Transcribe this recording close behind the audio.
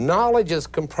Knowledge is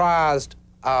comprised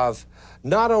of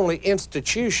not only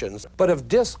institutions, but of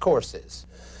discourses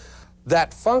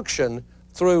that function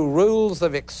through rules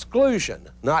of exclusion,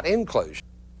 not inclusion.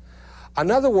 In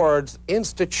other words,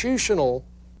 institutional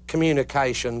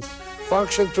communications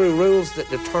function through rules that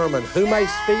determine who may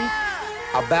speak,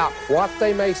 about what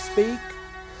they may speak,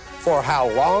 for how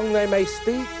long they may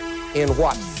speak, in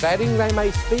what setting they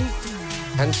may speak,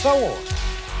 and so on.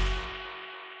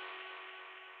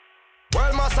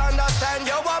 World must understand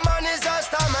your woman is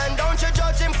just a man. Don't you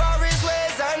judge him for his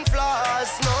ways and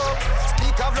flaws, no.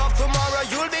 Speak of love tomorrow,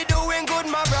 you'll be doing good,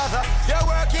 my brother. You're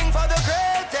working for the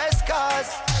greatest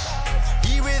cause.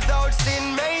 He without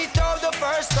sin may throw the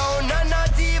first stone, and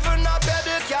not even a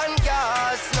pebble can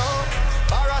cast, no.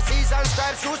 Pharisees and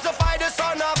scribes crucify the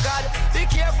Son of God. Be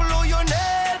careful who you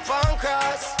nail on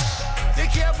cross. Be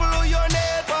careful who you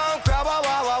nail on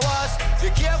cross. Be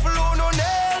careful who you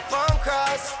nail on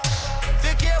cross.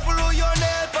 Be careful who you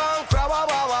nail on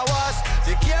cross.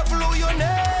 Be careful who you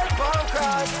nail on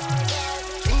cross.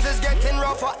 Things is getting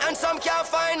rougher and some can't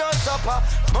find no supper,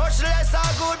 much less a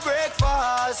good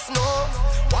breakfast, no.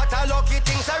 What a lucky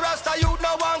thing, say Rasta youth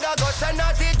no longer guts, and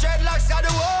not the dreadlocks got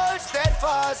the world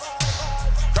steadfast.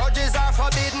 Grudges are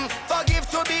forbidden, forgive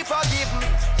to be forgiven.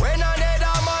 When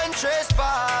another man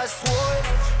trespass, boy,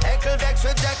 Eckle vex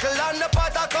with Jekyll and the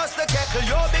pot across the kettle.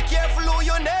 Yo, be careful who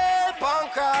you nail on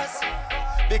cross.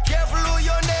 Be careful who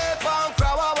you nail on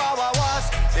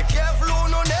cross. Be careful who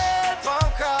you nail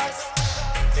on cross.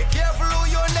 Be careful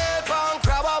who you nail on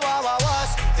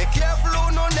cross. Be careful who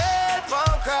you nail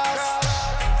on cross.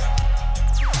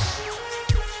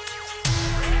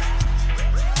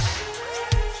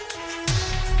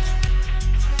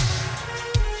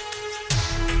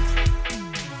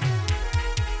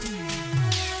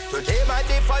 Today might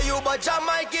be for you, but Jah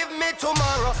might give me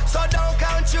tomorrow. So don't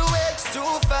count your eggs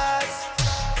too fast.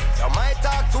 You might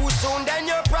talk too soon, then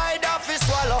your pride off is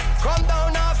swallow. Come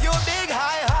down off your big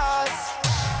high horse.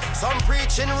 Some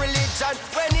preaching religion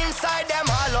when inside them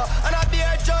hollow, and I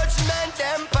bear judgment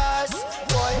them pass.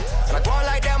 Boy, and I go on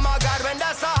like them a God when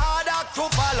that's a hard act to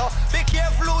follow. Be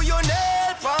careful who you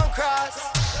nail on cross.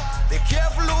 Be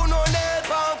careful who no nail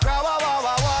on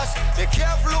cross. Be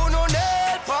careful who no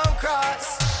nail on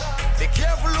cross. Be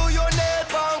careful who you nail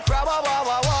on cross.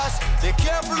 Be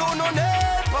careful who no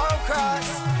nail on cross.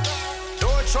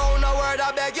 Don't throw no word,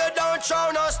 I beg you, don't throw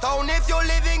no stone if you're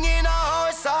living in a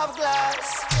house of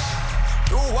glass.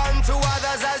 Do unto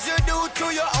others as you do to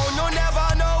your own. You never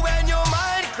know when your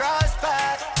mind cross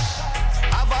path.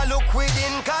 Have a look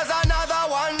within, cause another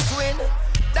one's win.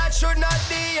 That should not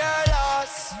be your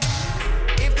loss.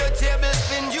 If the table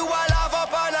spin, you will have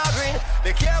up on a grin.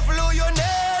 Be careful who you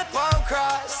nail on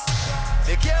cross.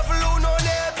 Be careful who no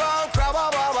nail on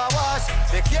cross.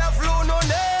 Be careful who no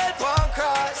nail on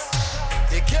cross.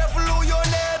 Be careful who you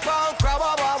nail on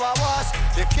cross.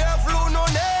 Be careful who no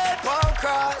nail on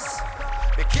cross.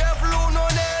 Be careful who no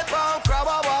nail on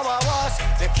cross.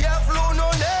 Be careful who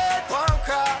no nail on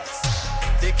cross.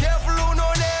 Be careful who no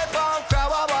nail on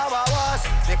cross.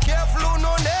 Be careful who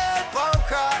no nail on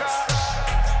cross.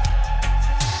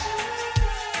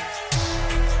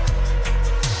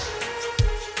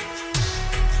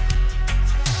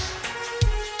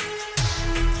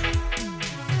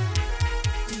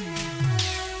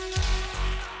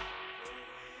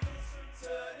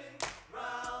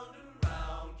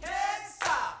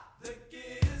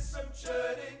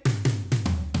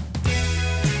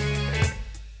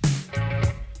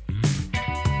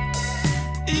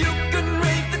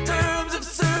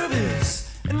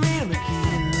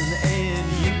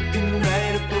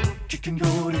 Can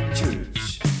go to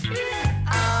church.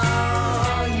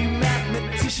 Ah, you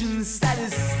mathematicians,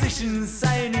 statisticians,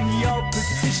 signing your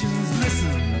petitions.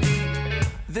 Listen,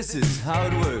 this is how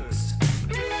it works.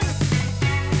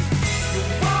 You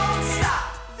won't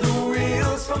stop the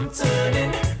wheels from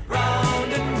turning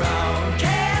round and round.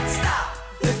 Can't stop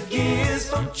the gears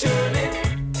from churning.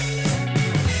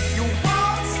 You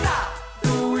won't stop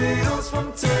the wheels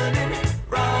from turning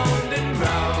round and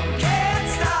round. Can't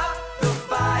stop the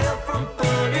fire from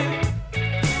burning.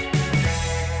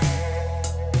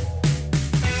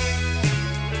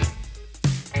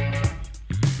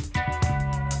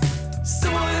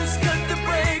 Someone's got the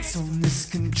brakes on this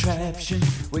contraption.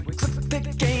 We're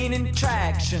quickly gaining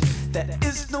traction. There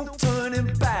is no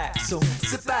turning back. So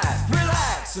sit back,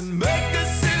 relax, and make a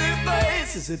silly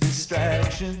face as a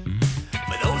distraction.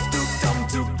 But those too dumb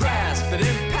to grasp that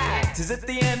impact is at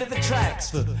the end of the tracks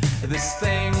for this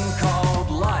thing called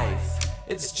life.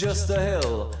 It's just a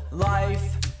hill,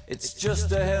 life. It's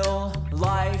just a hill,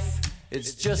 life.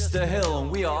 it's just a hill,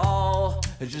 and we are all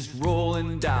just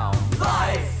rolling down.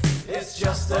 Life, it's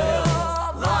just a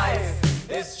hill. Life,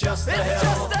 it's just a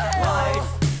hill. Life,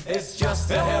 it's just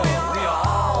a hill. We are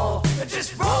all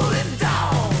just rolling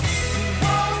down.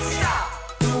 Won't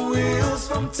stop the wheels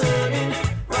from turning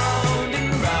round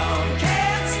and round.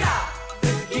 Can't stop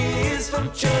the gears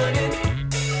from churning.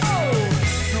 Oh,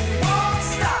 no, won't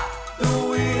stop the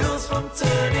wheels from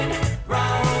turning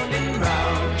round and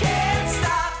round. Can't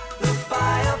stop the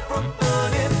fire from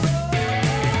burning.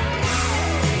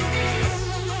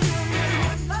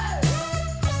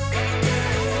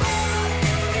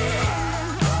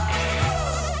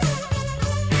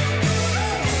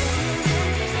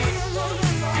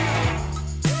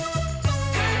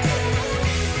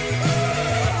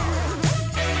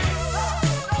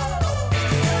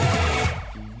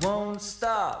 Won't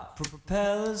stop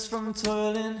propellers from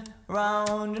twirling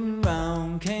round and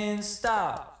round. Can't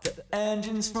stop the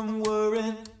engines from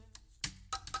whirring.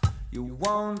 You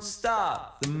won't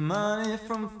stop the money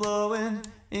from flowing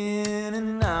in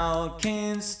and out.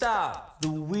 Can't stop the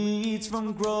weeds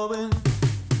from growing.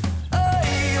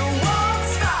 Hey, you won't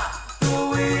stop the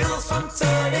wheels from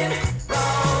turning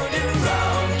round and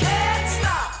round. Can't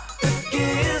stop the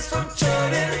gears from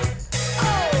churning.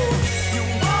 Oh, you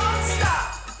won't stop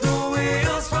the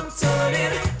wheels from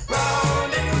turning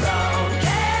round and round.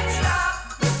 Can't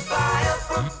stop the fire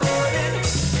from burning.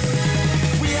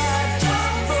 We are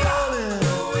just rolling.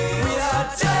 We are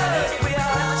just rolling. We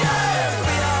are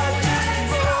just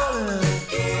rolling.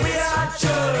 We are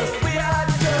just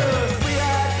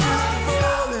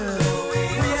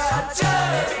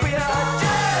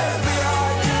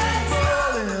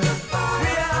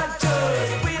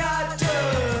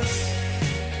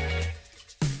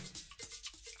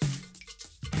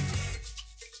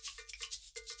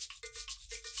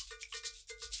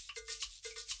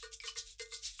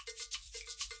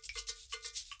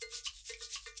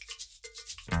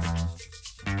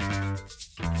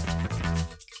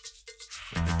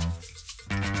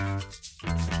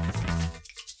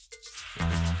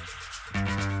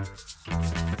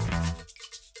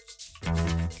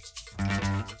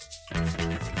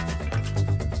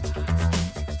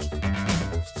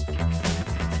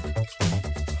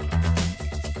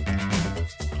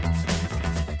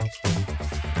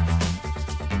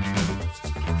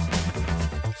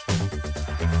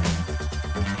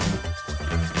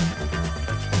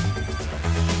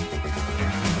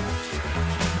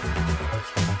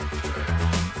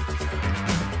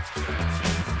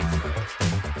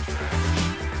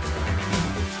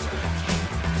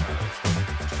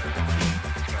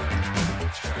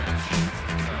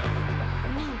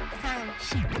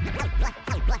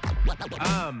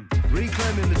I'm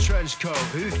reclaiming the trench coat,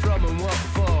 who from and what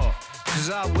for? 'Cause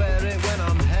I wear it when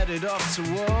I'm headed off to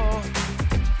war.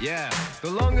 Yeah, the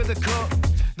longer the cut,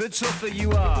 the tougher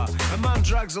you are. A man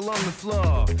drags along the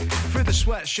floor, through the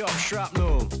sweatshop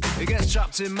shrapnel. He gets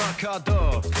trapped in my car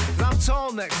door. 'Cause I'm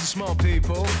tall next to small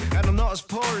people, and I'm not as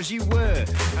poor as you were.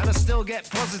 And I still get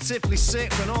positively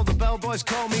sick when all the bellboys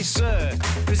call me sir.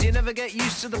 'Cause you never get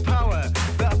used to the power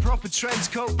that a proper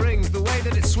trench coat brings. The way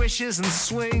that it swishes and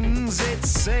swings, it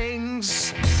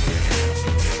sings.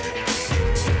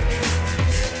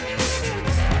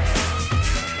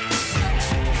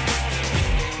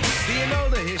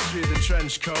 History of the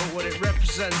trench coat, what it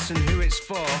represents and who it's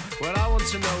for. What I want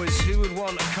to know is who would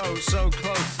want a coat so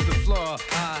close to the floor.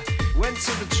 I went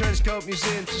to the trench coat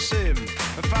museum to see him.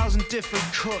 1,000 different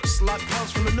cuts, like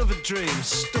parts from another dream,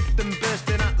 stuffed and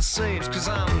bursting at the seams. 'Cause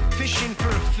I'm fishing for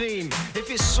a theme. If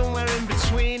it's somewhere in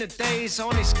between a day's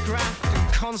honest graft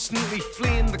and constantly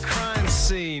fleeing the crime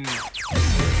scene.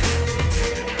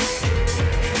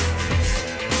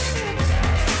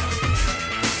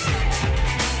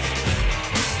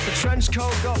 Trench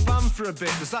coat got banned for a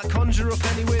bit. Does that conjure up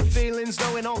any weird feelings?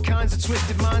 Knowing all kinds of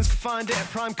twisted minds can find it a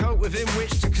prime coat within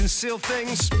which to conceal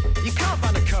things. You can't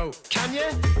ban a coat, can you?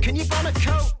 Can you ban a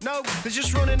coat? No, they're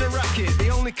just running a racket. The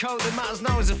only coat that matters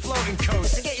now is a floating coat.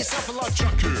 So get yourself a log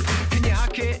jacket. Can you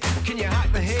hack it? Can you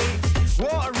hack the heat?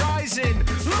 Water rising.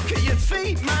 Look at your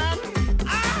feet, man.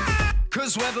 Ah!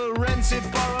 'Cause whether rented,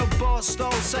 borrowed, bought,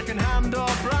 stole, second hand or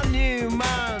brand new,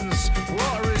 man's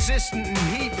water resistant and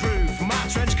heat proof. My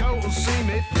trench coat will see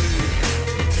me through.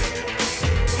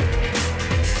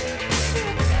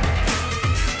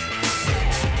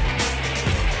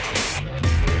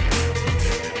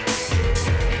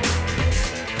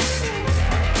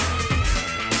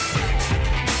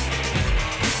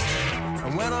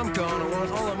 And when I'm gone, I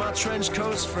want all of my our trench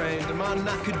coats framed, and my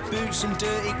knackered boots and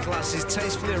dirty glasses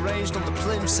tastefully arranged on the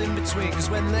plimps in between. Cause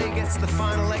when they get to the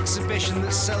final exhibition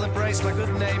that celebrates my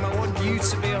good name, I want you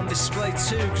to be on display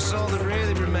too. Cause all that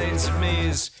really remains of me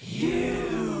is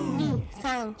you.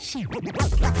 Here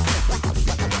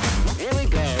we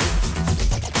go.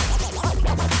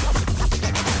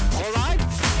 All right?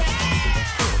 Yeah!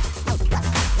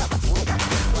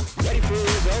 24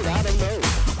 years old, I don't know.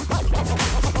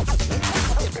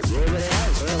 Nobody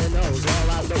else really knows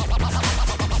all I know.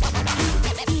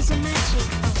 He's a magic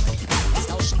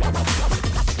boy.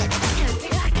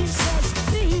 Like he says,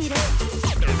 beat it.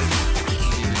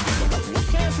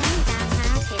 Tells me that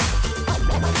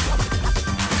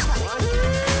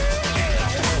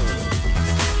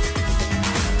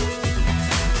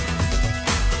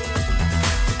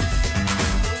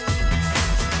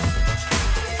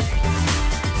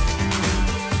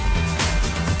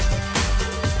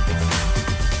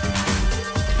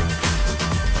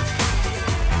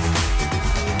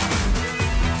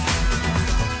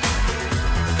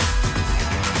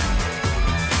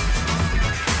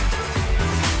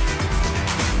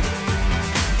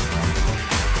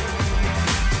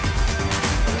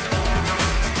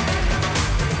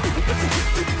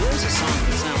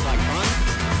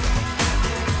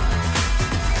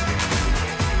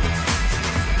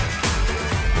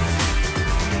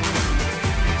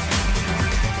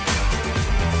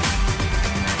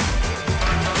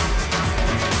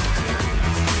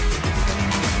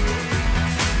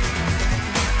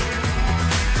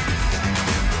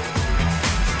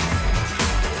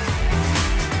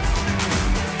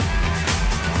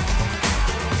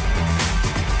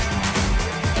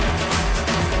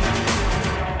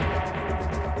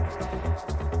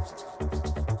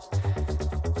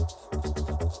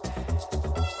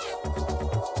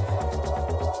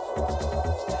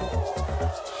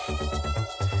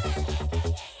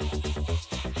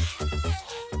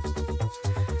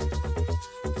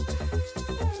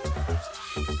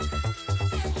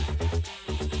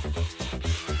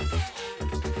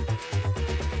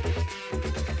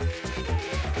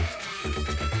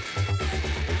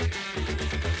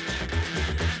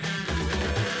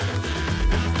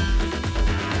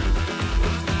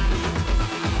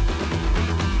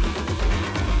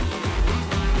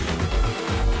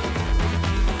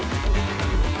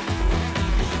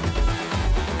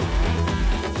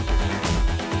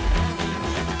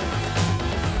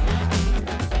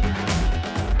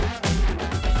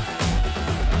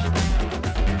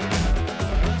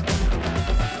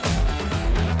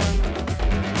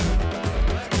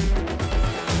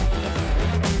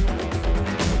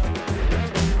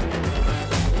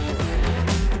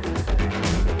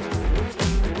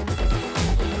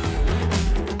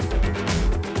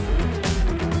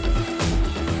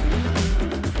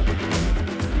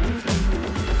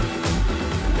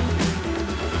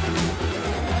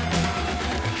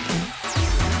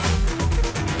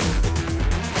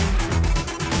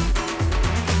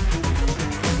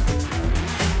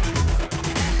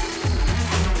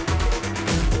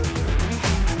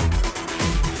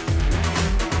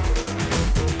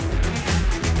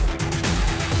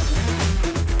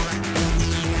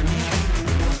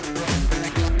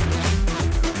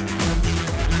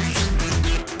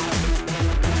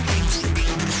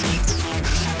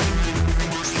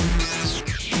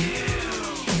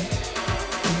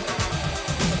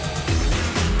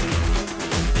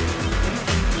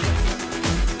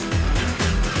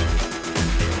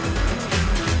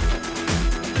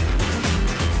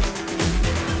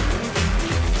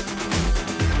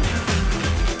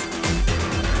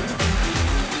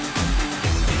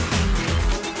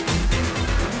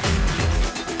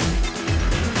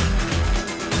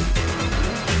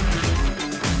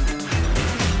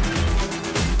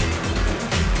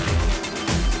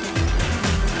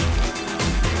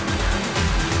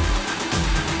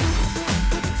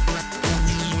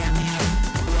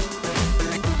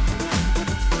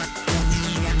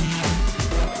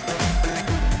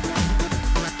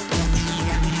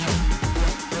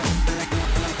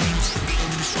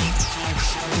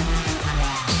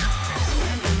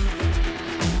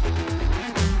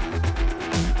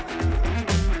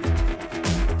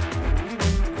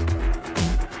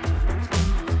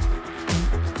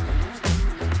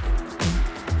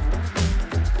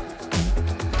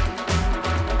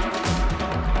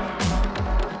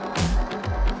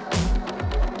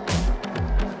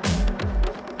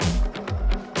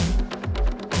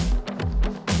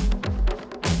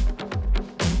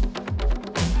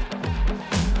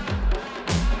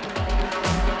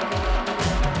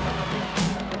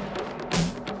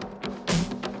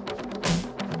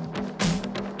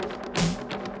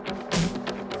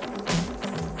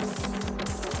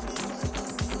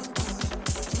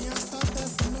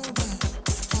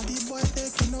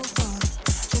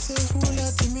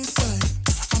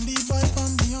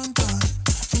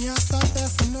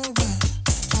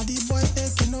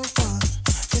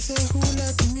say who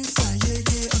let me say, yeah,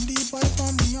 yeah. I'm the boy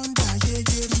from the under, yeah,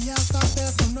 yeah. Me I start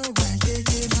there from nowhere, yeah,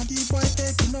 yeah. Now the boy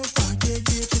taking over, yeah,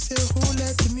 yeah. They say who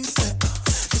let me say,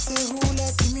 they say who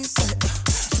let me say,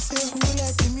 they say who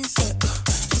let me say,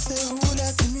 they say who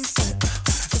let me say,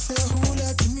 they say who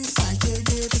let me say, yeah,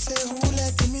 yeah. They say who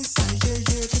let me say, yeah,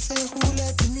 yeah. They say who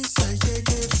let me say, yeah,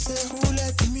 yeah. They say who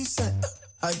let me say.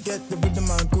 I get the rhythm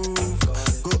and groove.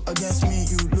 Go against me,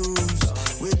 you lose.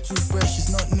 Way too fresh, it's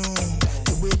not new.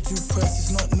 The way too pressed, it's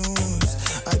not news.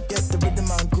 I get the rhythm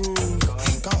and groove.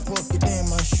 Can't walk it in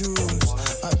my shoes.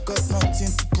 I got nothing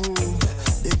to prove.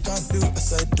 They can't do as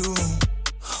I do.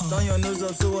 Turn your nose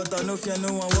up, so what I know fear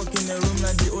no one walk in the room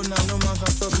like the owner. No man can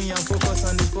stop me and focus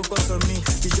and they focus on me.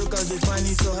 The jokers they find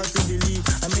it so hard to believe.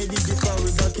 I made it this far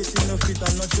without kissing no feet.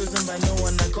 I'm not chosen by no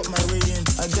one, I cut my way in.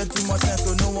 I get too much sense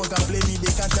so no one can blame me.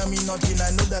 They can't tell me nothing,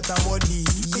 I know that I'm worthy.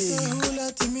 Yeah. They say who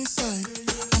let me say,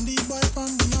 I'm the boy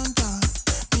from the under.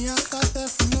 Me I started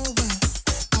from nowhere.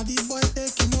 Now the boy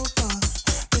taking over.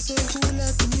 They say who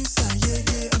let me say, yeah,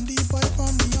 yeah. I'm the boy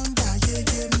from the under, yeah,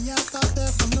 yeah. Me I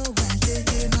started from nowhere, yeah,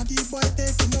 yeah. Now the boy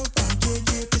taking over, yeah,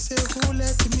 yeah. They say who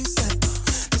let me say,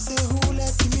 they say who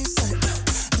let me say,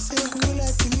 they say who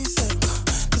let me say,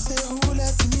 they say who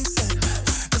let me say,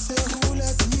 they say who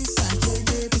let me say, yeah,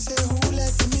 yeah. They say who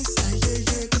let me say, yeah,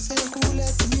 yeah. They say who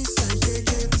let me say, yeah,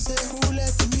 yeah. They say who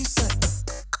let me say.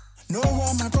 No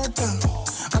one, my brother.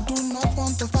 I do not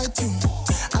want to fight you.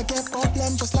 I get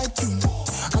problems just like you.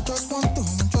 I just want to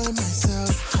enjoy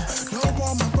myself. No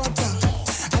one, my brother.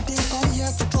 I didn't come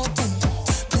here for trouble.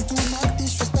 Please do not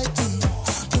disrespect me.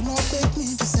 Do not make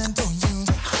me descend on you.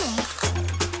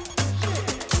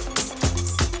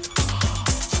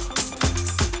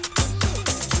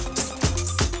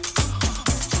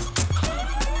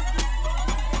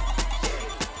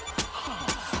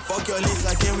 Fuck your list,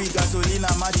 I came with gasoline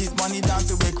and matches. Money down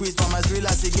to a quiz from as real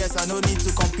as it gets. I no need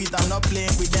to compete, I'm not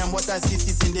playing with them. What I see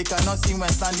sitting, they cannot see when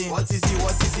standing. What is it,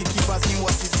 what is it, keep asking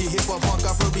what is it. Hip-hop, punk,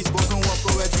 afrobeat, spoken word,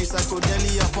 poetry,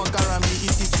 psychodelia, funk, R&B,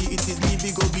 etc. It is me,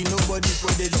 big O.B., nobody's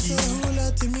prodigy. They say who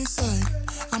let me say,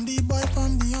 I'm the boy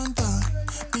from the under.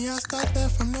 Me I started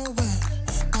from nowhere.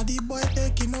 Now the boy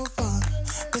taking over.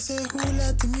 They say who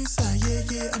let me say, yeah,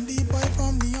 yeah. I'm the boy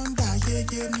from the under, yeah,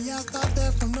 yeah. Me I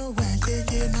started from nowhere, yeah,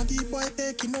 yeah. Now the boy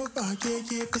taking over, yeah,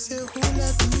 yeah. They say who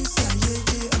let me say, yeah,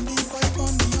 yeah. I'm the boy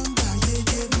from the under, yeah,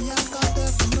 yeah. Me I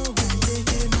started from nowhere, yeah,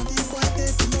 yeah. Now the boy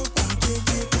taking over, yeah,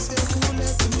 yeah. They say who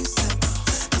let me say,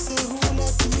 they say who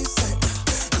let me say,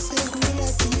 they say who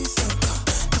let me say,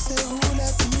 they say who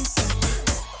let me say.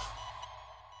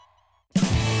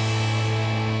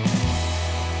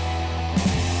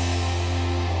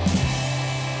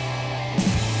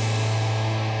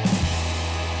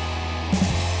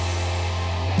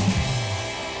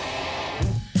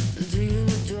 Do you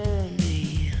adore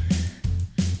me?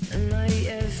 Am I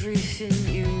everything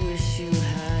you wish you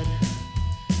had?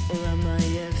 Or am I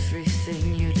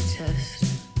everything you detest?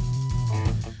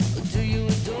 Do you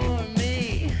adore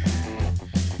me?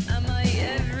 Am I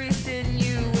everything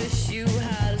you wish you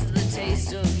had? Is the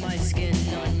taste of my skin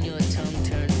on your tongue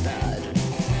turned bad?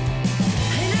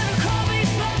 They never call me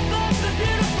but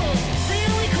beautiful. They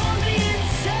only call me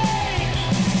insane.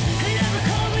 They never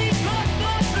call me but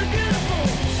beautiful.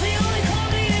 They only call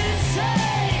me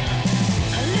insane.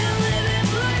 I live living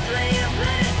blindly and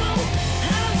playful,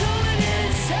 and I'm going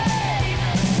insane.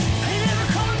 They never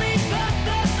call me but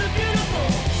beautiful.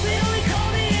 They only call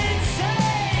me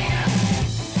insane.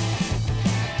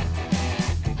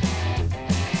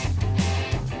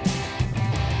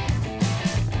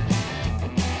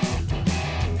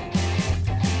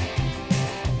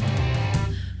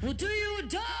 Well, do you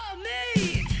adore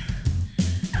me?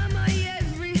 Am I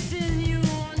everything you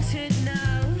wanted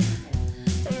now?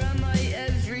 Or am I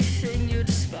everything you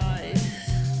despise?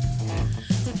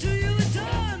 Well, do you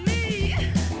adore me?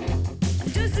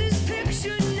 Does this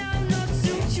picture now not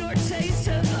suit your taste?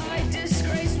 Have I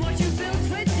disgraced what you built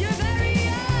with your very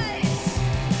eyes?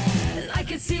 And I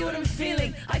can see what I'm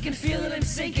feeling, I can feel that I'm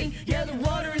sinking. Yeah, the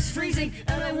water is freezing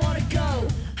and I wanna go.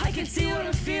 I can see what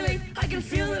I'm feeling, I can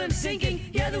feel that I'm sinking.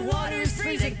 Yeah, the water is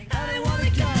freezing and I wanna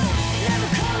go. Never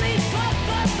call me but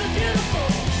beautiful.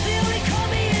 They only call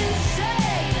me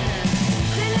insane.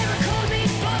 They never call me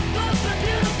but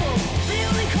beautiful. They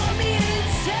only call me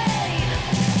insane.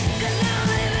 'Cause now I'm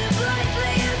living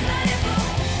blindly and playful,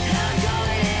 and I'm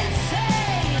going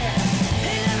insane.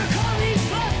 They never call me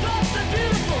but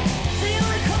beautiful. They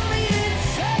only call me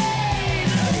insane.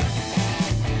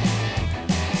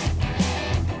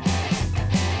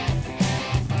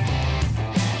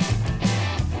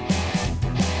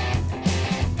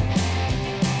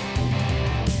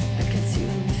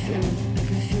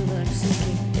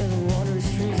 sinking, yeah, the water is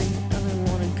freezing, and I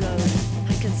wanna go.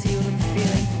 I can see what I'm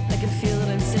feeling, I can feel that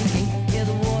I'm sinking, yeah,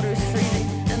 the water is freezing,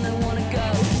 and I wanna go.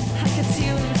 I can see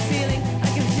what I'm feeling, I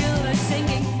can feel that I'm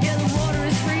sinking, yeah, the water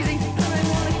is freezing, and I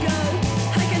wanna go.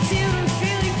 I can see what I'm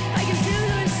feeling, I can feel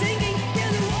that I'm sinking, yeah,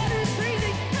 the water is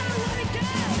freezing, and I wanna go.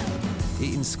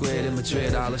 Eating squid in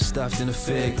Madrid, olive stuffed in a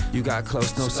fig. You got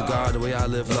close, no cigar, the way I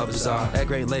live, love bizarre. At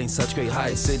Great Lane, such great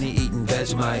heights, Sydney eating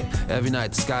Vegemite. Every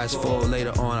night the sky's full,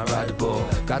 later on I ride the bull.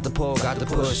 Got the pull, got the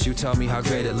push, you tell me how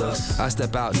great it looks. I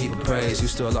step out, heap of praise, you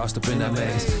still lost up in that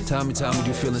maze. Tell me,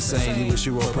 you feel insane, you wish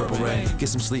you wore purple rain. Get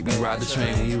some sleep, you ride the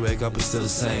train, when you wake up it's still the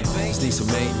same. Just need some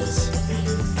maintenance.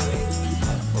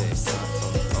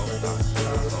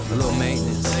 A little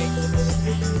maintenance.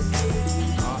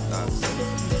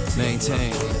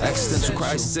 Maintain existential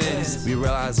crisis. We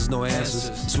realize there's no answers.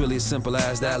 It's really as simple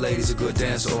as that lady's a good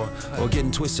dancer, or getting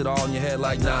twisted all in your head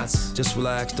like knots. Just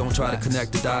relax, don't try to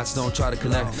connect the dots, don't try to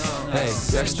connect. Hey,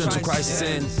 the existential crisis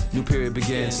in, new period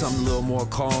begins. Something a little more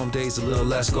calm, days a little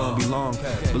less, gonna be long.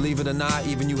 Believe it or not,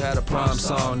 even you had a prime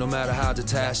song. No matter how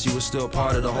detached, you were still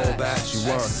part of the whole batch. You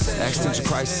were. Existential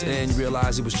crisis in, you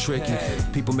realize it was tricky.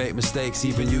 People make mistakes,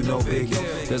 even you know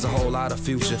biggie. There's a whole lot of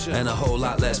future and a whole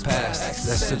lot less past.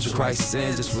 Existential crisis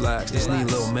in, just relax, just need a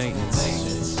little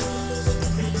maintenance.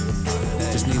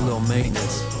 Just need a little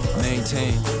maintenance.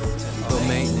 Maintain, little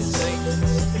maintenance.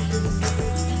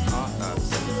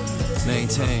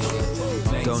 Maintain.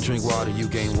 Don't drink water, you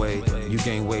gain weight. You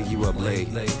gain weight, you up late.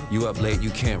 You up late,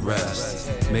 you can't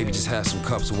rest. Maybe just have some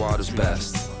cups of water's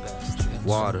best.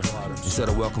 Water, instead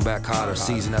of welcome back hotter,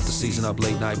 season after season up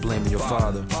late night blaming your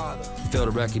father. Fail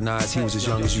to recognize he was as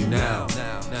young as you now.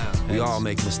 We all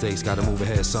make mistakes, gotta move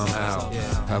ahead somehow.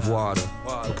 Have water,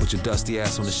 or put your dusty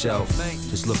ass on the shelf.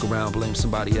 Just look around, blame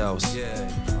somebody else.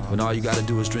 When all you gotta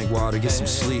do is drink water, get some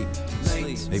sleep.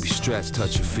 Maybe stretch,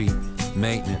 touch your feet.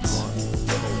 Maintenance.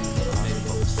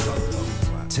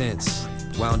 Tense,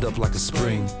 wound up like a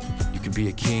spring. You could be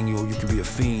a king or you could be a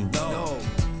fiend.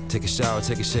 Take a shower,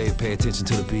 take a shave, pay attention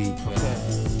to the beat.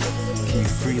 Can you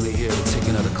freely hear the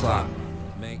ticking of the clock?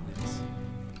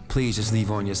 Please just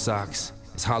leave on your socks.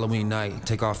 It's Halloween night,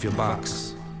 take off your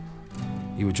box.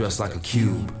 You were dressed like a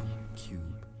cube.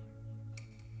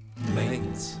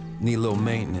 Maintenance. Need a little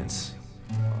maintenance.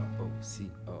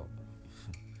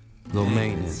 Little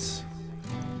maintenance.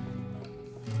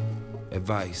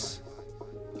 Advice.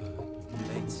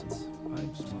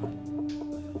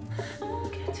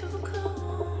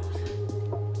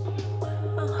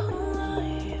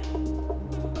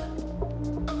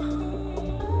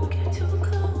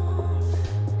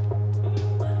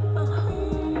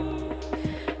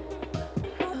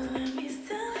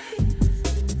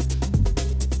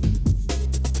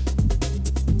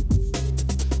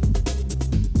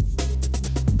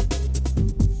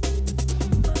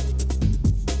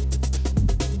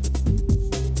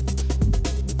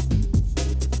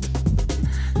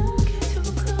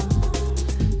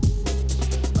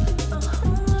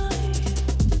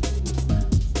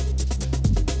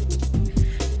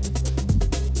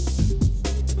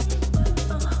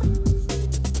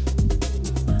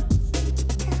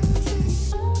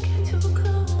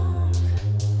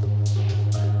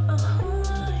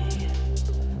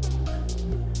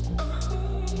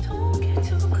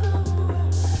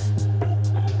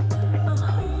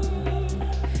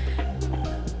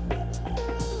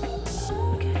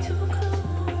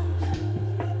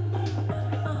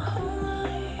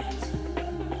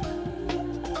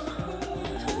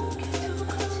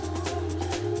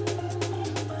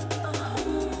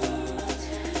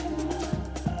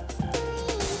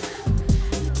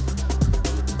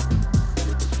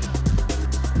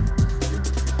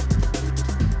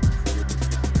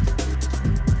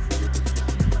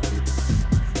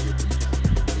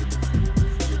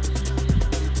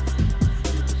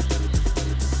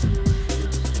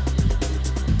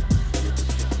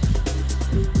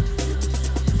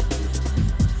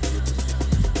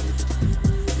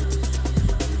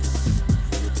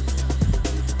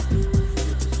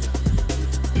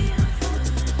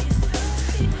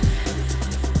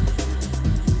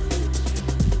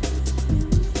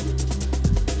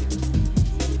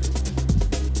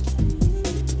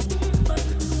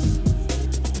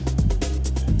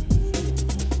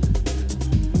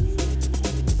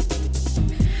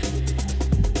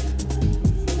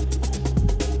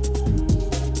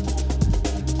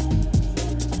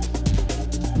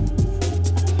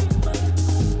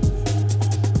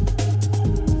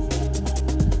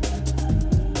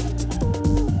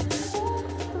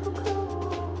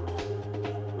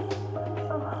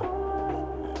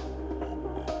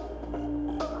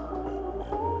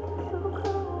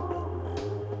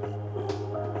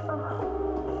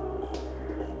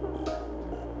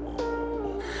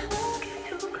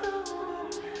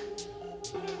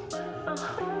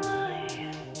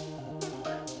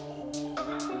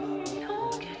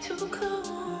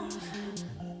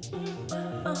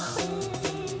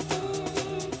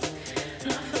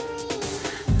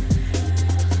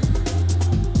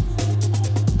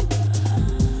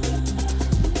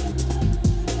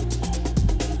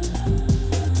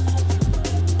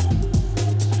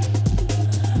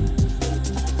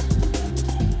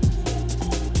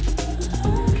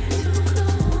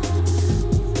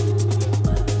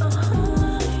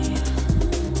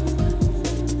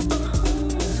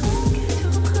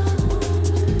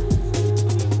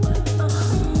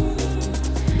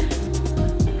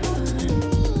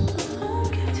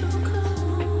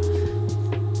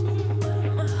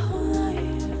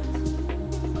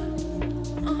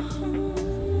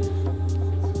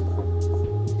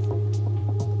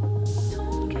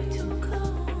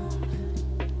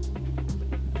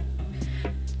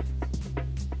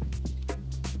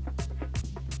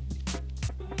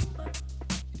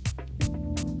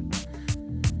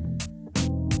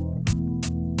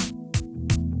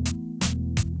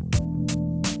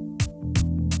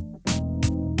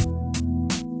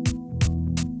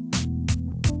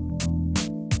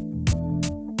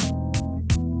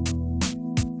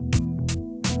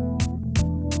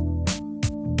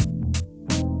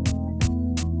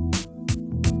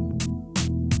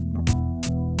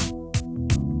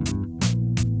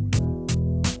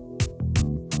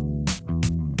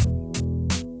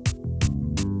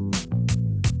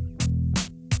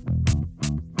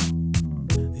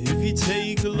 you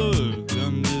take a look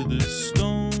under the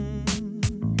stone,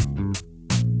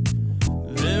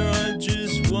 there are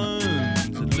just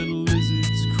worms and little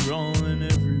lizards crawling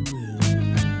everywhere.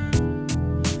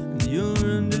 And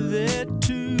you're under there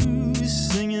too,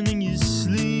 singing in your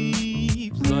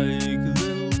sleep like a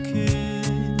little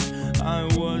kid. I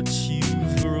watched you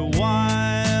for a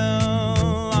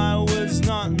while. I was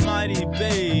not mighty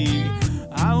big,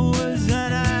 I was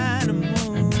an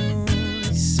animal.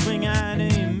 Swing and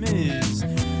a miss,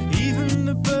 even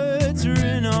the birds are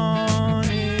in on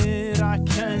it. I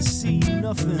can't see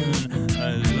nothing.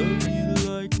 I love you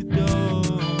like a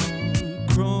dog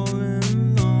crawling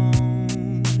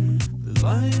along. The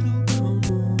light'll come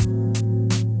on.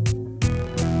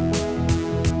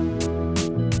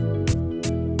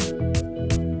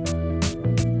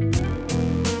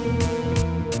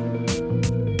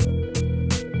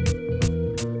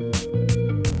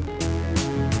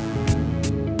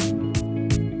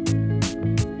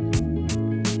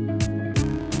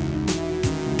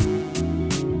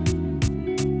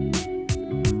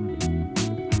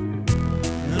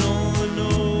 And all I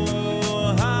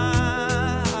know how.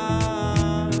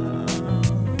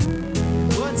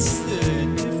 What's the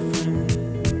difference?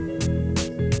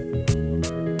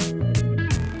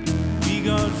 We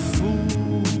got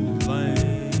fooled like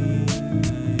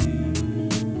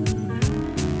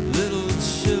little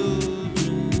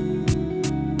children.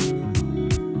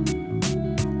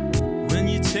 When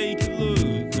you take a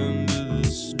look under the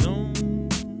stone,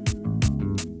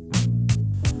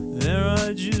 there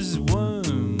are just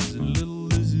worms and little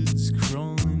lizards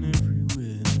crawling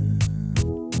everywhere.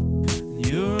 And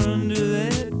you're under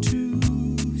there too,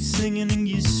 singing in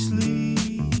your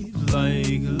sleep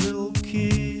like a little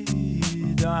kid.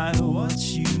 I watch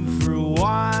you for a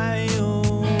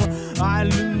while. I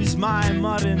lose my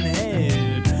modern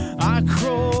head. I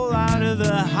crawl out of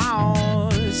the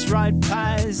house, right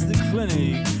past the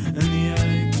clinic, and the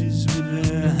actors with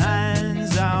their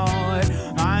hands out.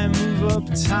 I move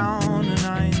uptown and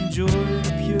I enjoy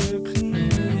the pure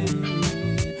clean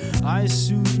air. I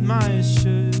suit my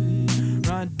shirt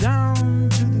right down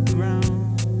to the ground.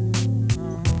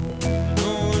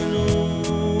 Oh, no,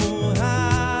 how?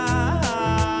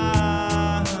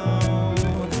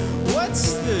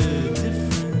 What's the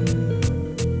difference?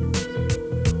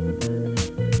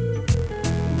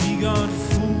 We got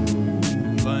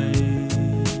fooled like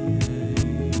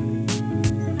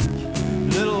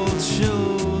little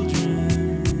children.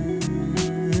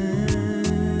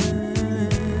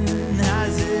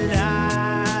 Has it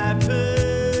happened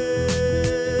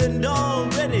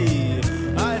already?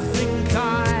 I think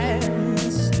I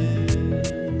missed it.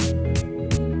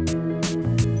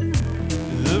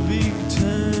 The big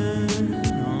turn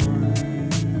on,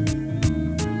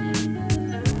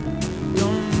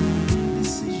 dumb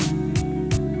decision.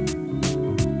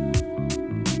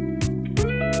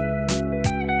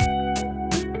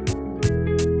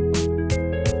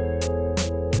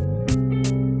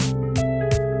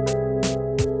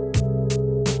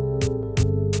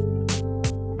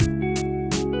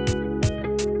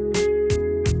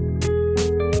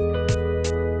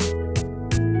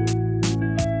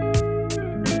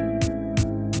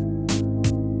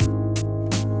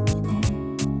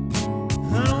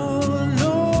 And all I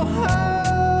know how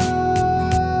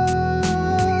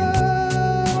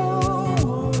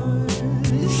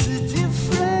is the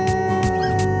difference.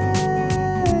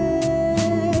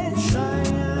 I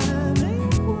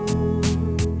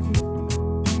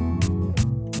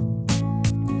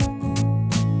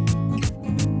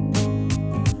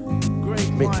am a great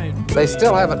I mean, white they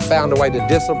still haven't found a way to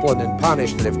discipline and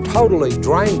punish that have totally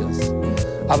drained us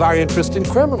of our interest in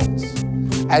criminals.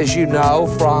 As you know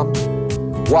from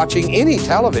watching any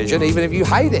television, even if you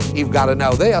hate it, you've got to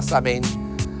know this. I mean,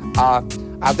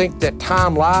 I think that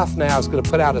Time Life now is going to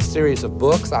put out a series of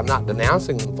books, I'm not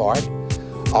denouncing them for it,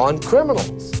 on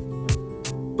criminals.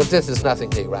 But this is nothing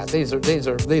new, right? These are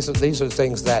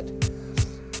things that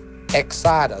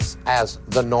excite us as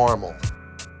the normal.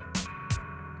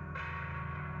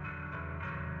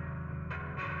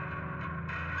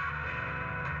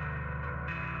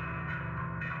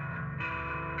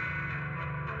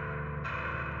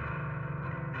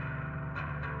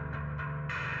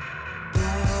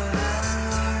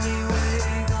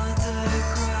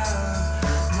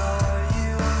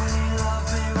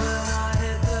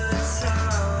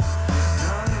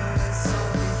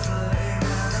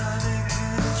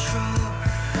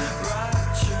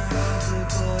 Rapture of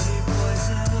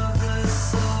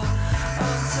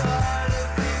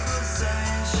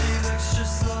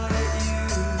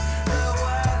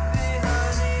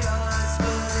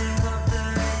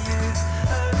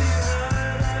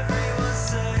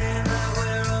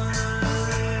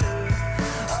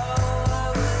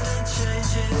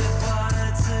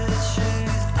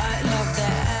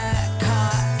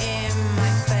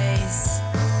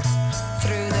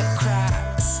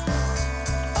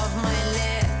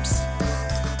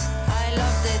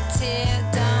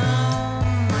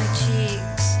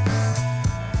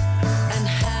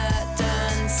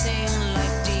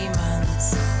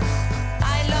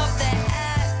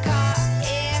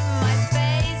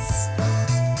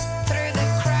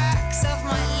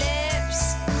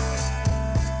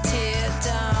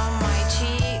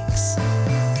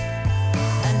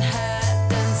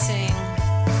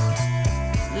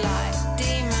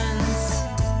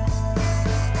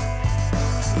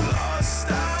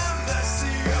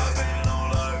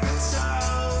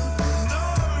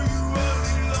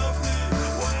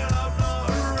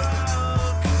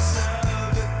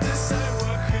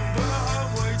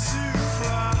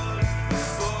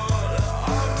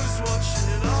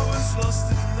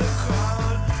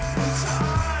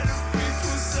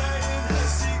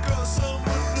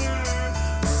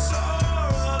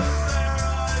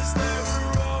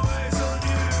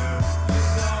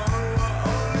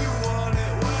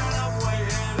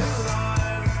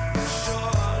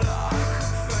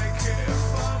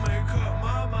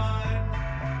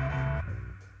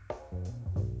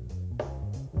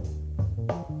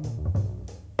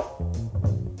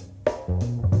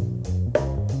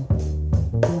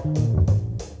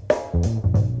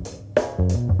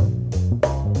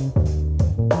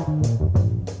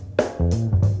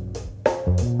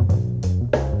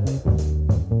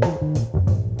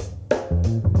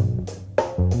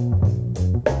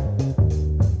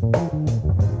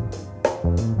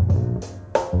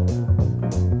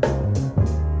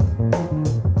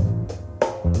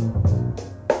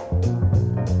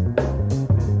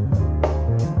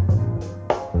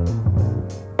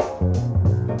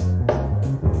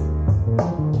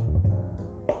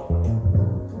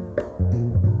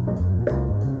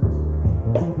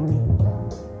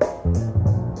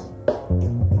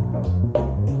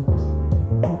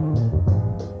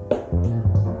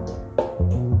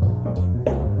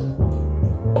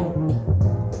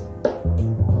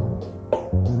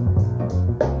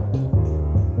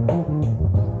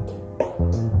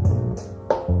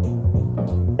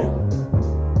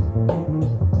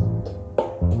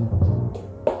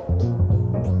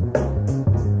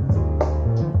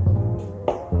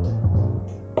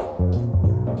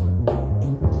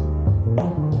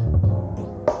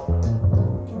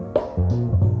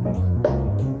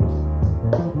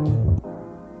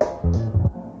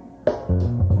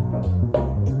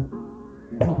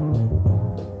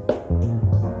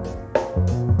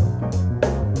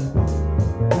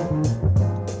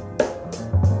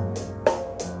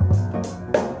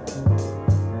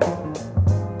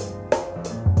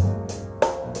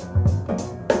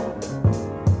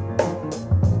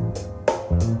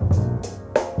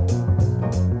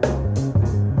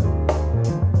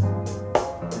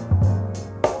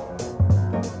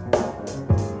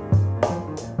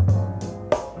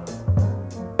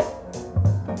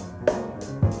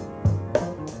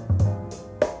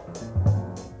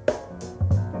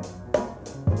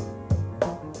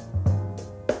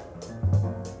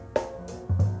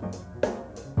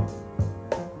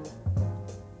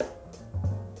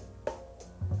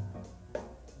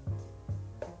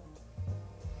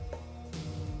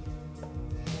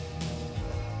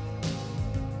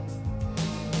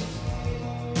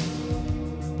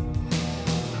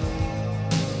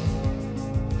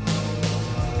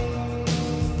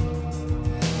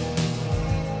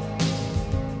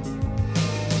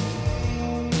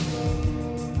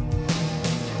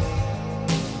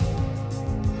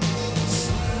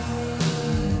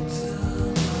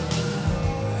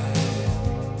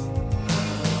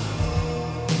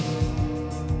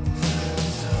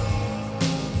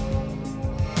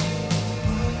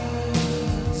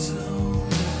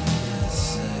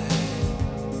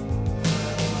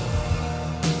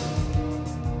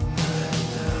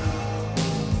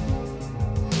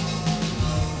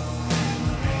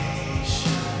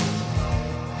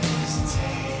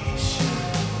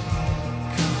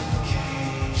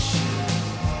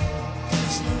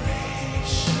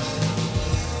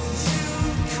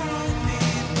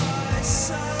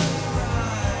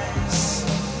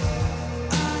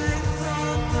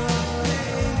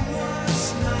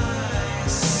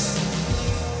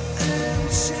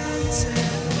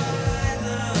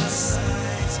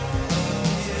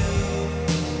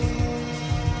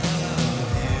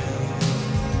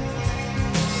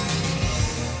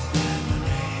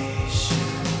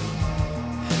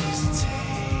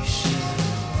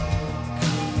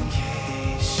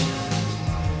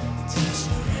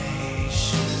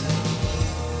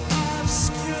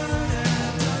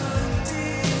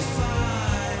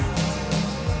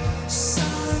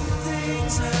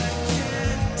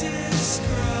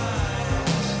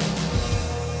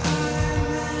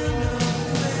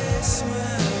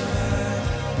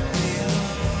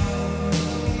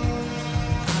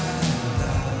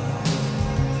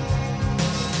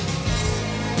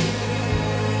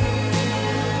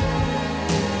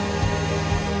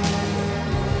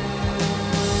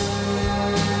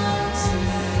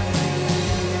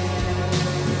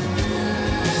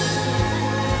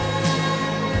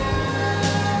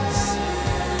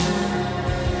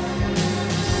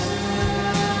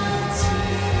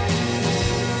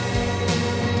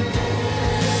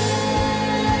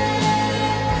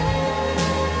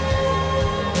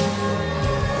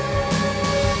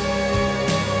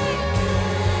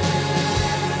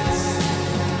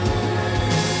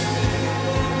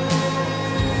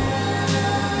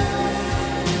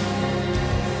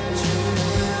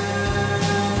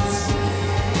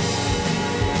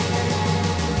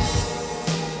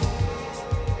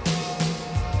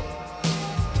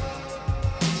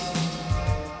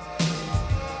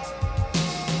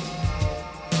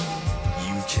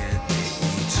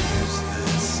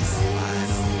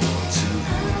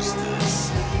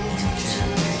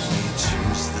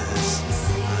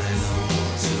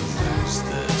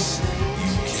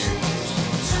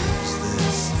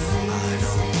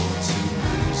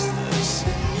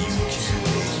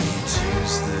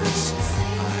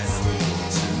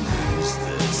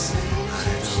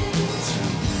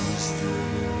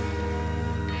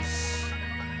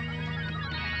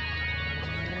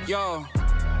Yo,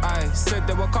 I said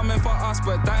they were coming for us,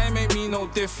 but that ain't make me no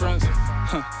difference.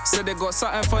 Said they got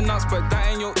something for nuts, but that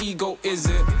ain't your ego, is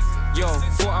it? Yo,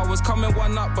 thought I was coming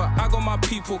one up, but I got my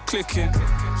people clicking.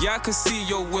 Yeah, I can see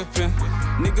you're whipping.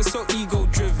 Niggas so ego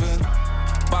driven.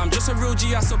 But I'm just a real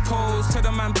G, I suppose. Tell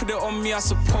the man, put it on me, I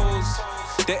suppose.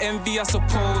 The envy, I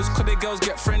suppose. Cause the girls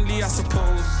get friendly, I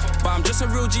suppose. But I'm just a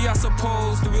real G, I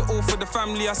suppose. Do it all for the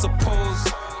family, I suppose.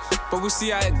 But we'll see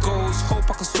how it goes. Hope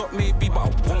I can stop maybe, but I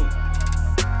won't.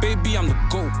 Baby, I'm the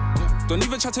GOAT. Don't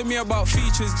even chat to me about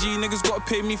features, G. Niggas gotta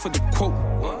pay me for the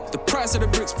quote. The price of the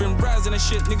bricks been rising and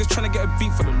shit. Niggas tryna get a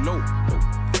beat for the low.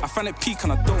 I find it peak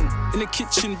and I don't. In the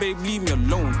kitchen, babe, leave me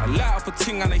alone. I light up a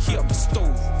ting and I heat up the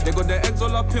stove. They got their eggs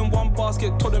all up in one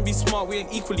basket. Told them be smart, we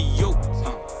ain't equally yoked.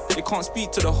 They can't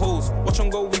speak to the hoes. Watch them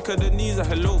go weaker, the knees are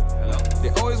hello. They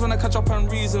always wanna catch up on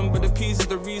reason, but the peas is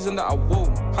the reason that I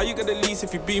won't. How you get the least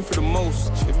if you've been through the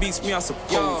most? It beats me, I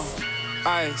suppose. Yo,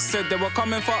 I said they were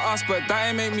coming for us, but that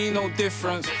ain't make me no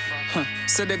difference.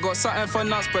 Said they got something for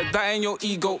nuts, but that ain't your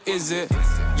ego, is it?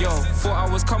 Yo, thought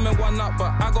I was coming one up,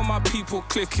 but I got my people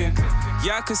clicking.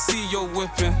 Yeah, I can see you're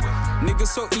whipping. Niggas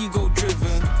so ego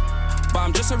driven. But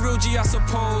I'm just a real G, I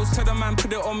suppose. Tell the man,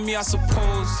 put it on me, I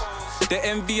suppose. The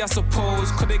envy, I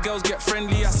suppose. Cause the girls get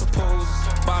friendly, I suppose.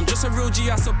 But I'm just a real G,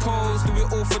 I suppose. Do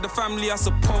it all for the family, I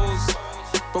suppose.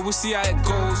 But we'll see how it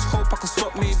goes. Hope I can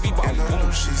stop maybe, but I won't. And I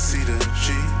know she see the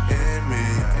G in me.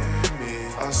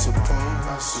 I suppose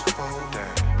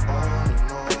that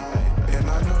and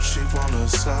I know she wanna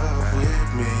slide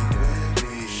with me.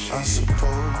 I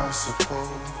suppose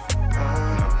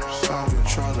I've been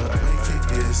trying to make it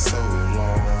get so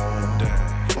long.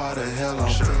 Why the hell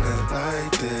I'm feeling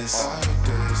like this?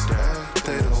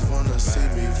 They don't wanna see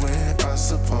me win, I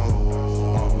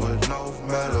suppose. But no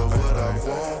matter what I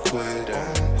won't quit.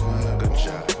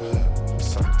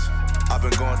 I've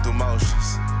been going through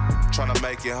motions, trying to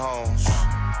make it home.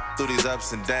 Through these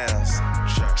ups and downs,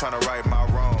 trying to right my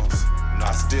wrongs.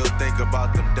 I still think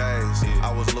about them days,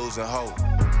 I was losing hope.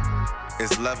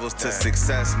 It's levels to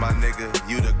success, my nigga,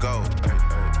 you the GOAT.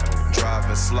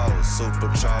 Driving slow,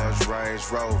 supercharged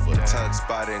Range Rover, tuck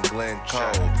spot in Glen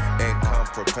Cove, income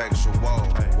perpetual,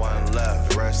 one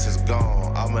left, rest is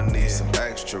gone, I'ma need some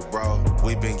extra, bro.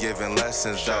 We been giving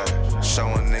lessons though,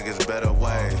 showing niggas better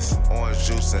ways, orange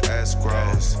juice and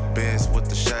escrows, Benz with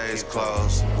the shades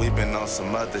closed, we been on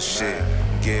some other shit,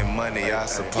 get money I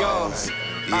suppose. Yo.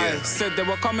 I said they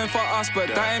were coming for us, but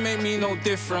that ain't make me no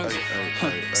difference.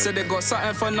 Said they got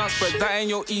something for nuts, but that ain't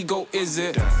your ego, is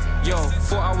it? Yo,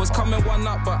 thought I was coming one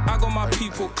up, but I got my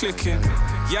people clicking.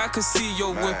 Yeah, I can see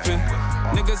you're whipping.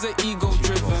 Niggas are ego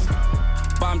driven.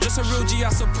 But I'm just a real G, I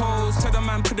suppose. Tell the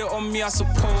man, put it on me, I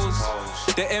suppose.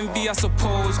 The envy, I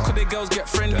suppose. Cause the girls get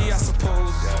friendly, I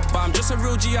suppose. But I'm just a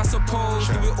real G, I suppose.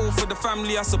 Do it all for the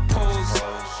family, I suppose.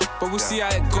 But we'll see how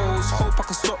it goes. Hope I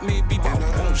can stop maybe, but and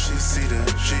I won't. She see the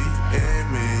G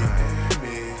in me.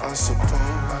 I suppose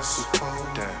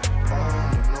that.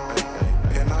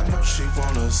 And I know she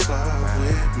wanna slide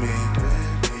with me.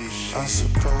 I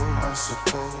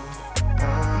suppose.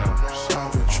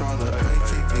 I've been trying to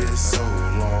make it get so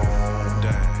long.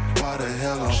 Why the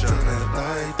hell I'm feeling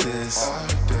like this?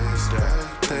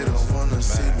 They don't wanna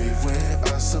see me win,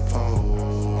 I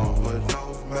suppose. But no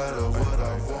matter what, I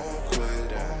won't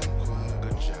quit.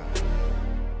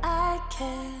 I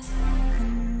care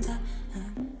and I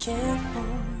care for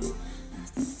you. I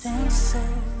think so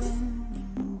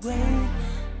anyway.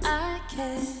 I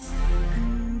care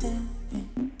and every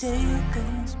day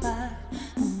goes by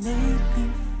and make me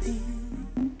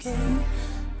feel okay.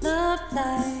 Love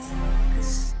like a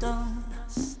stone, I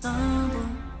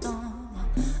stumbled on.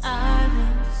 I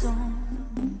was on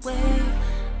the way.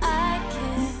 I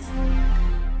care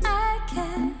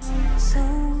so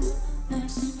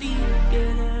let's be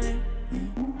together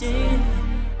every day.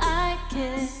 I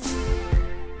care.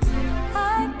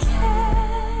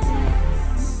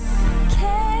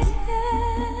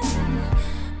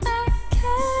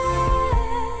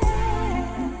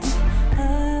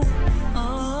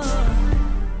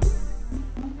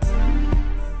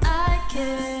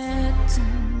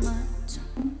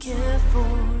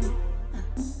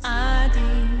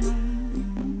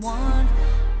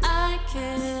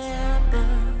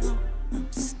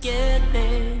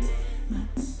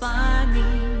 Find me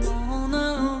on the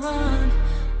run.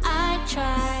 I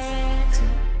try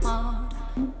too hard,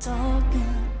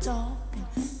 talking,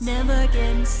 never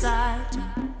get inside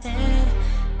your head.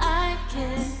 I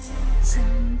guess, so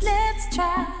let's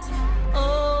try,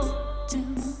 to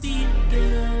be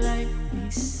together like we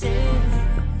said.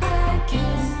 I can.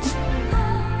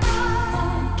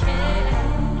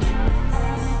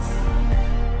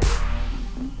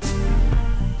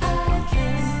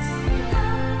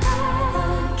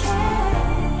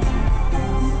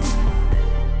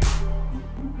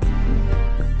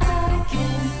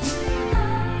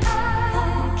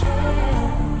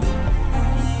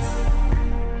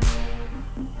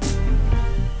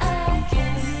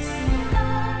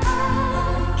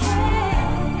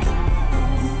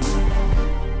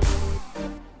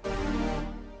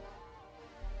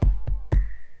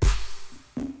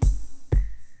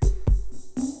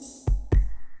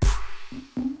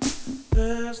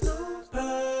 There's no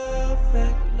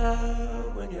perfect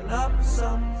love when you love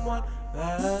someone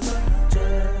as much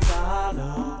as I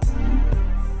love.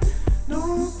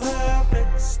 No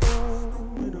perfect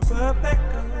storm with a perfect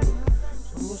girl.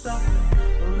 So stop,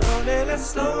 lonely, let's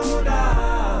slow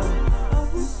down. I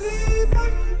will be by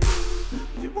you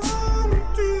if you want me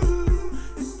to.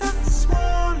 If that's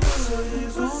what love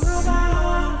is all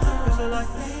about. It's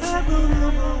like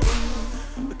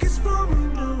heaven, a kiss from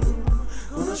you.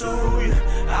 Gonna show you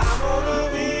I'm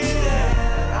gonna be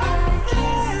there. I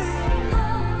care.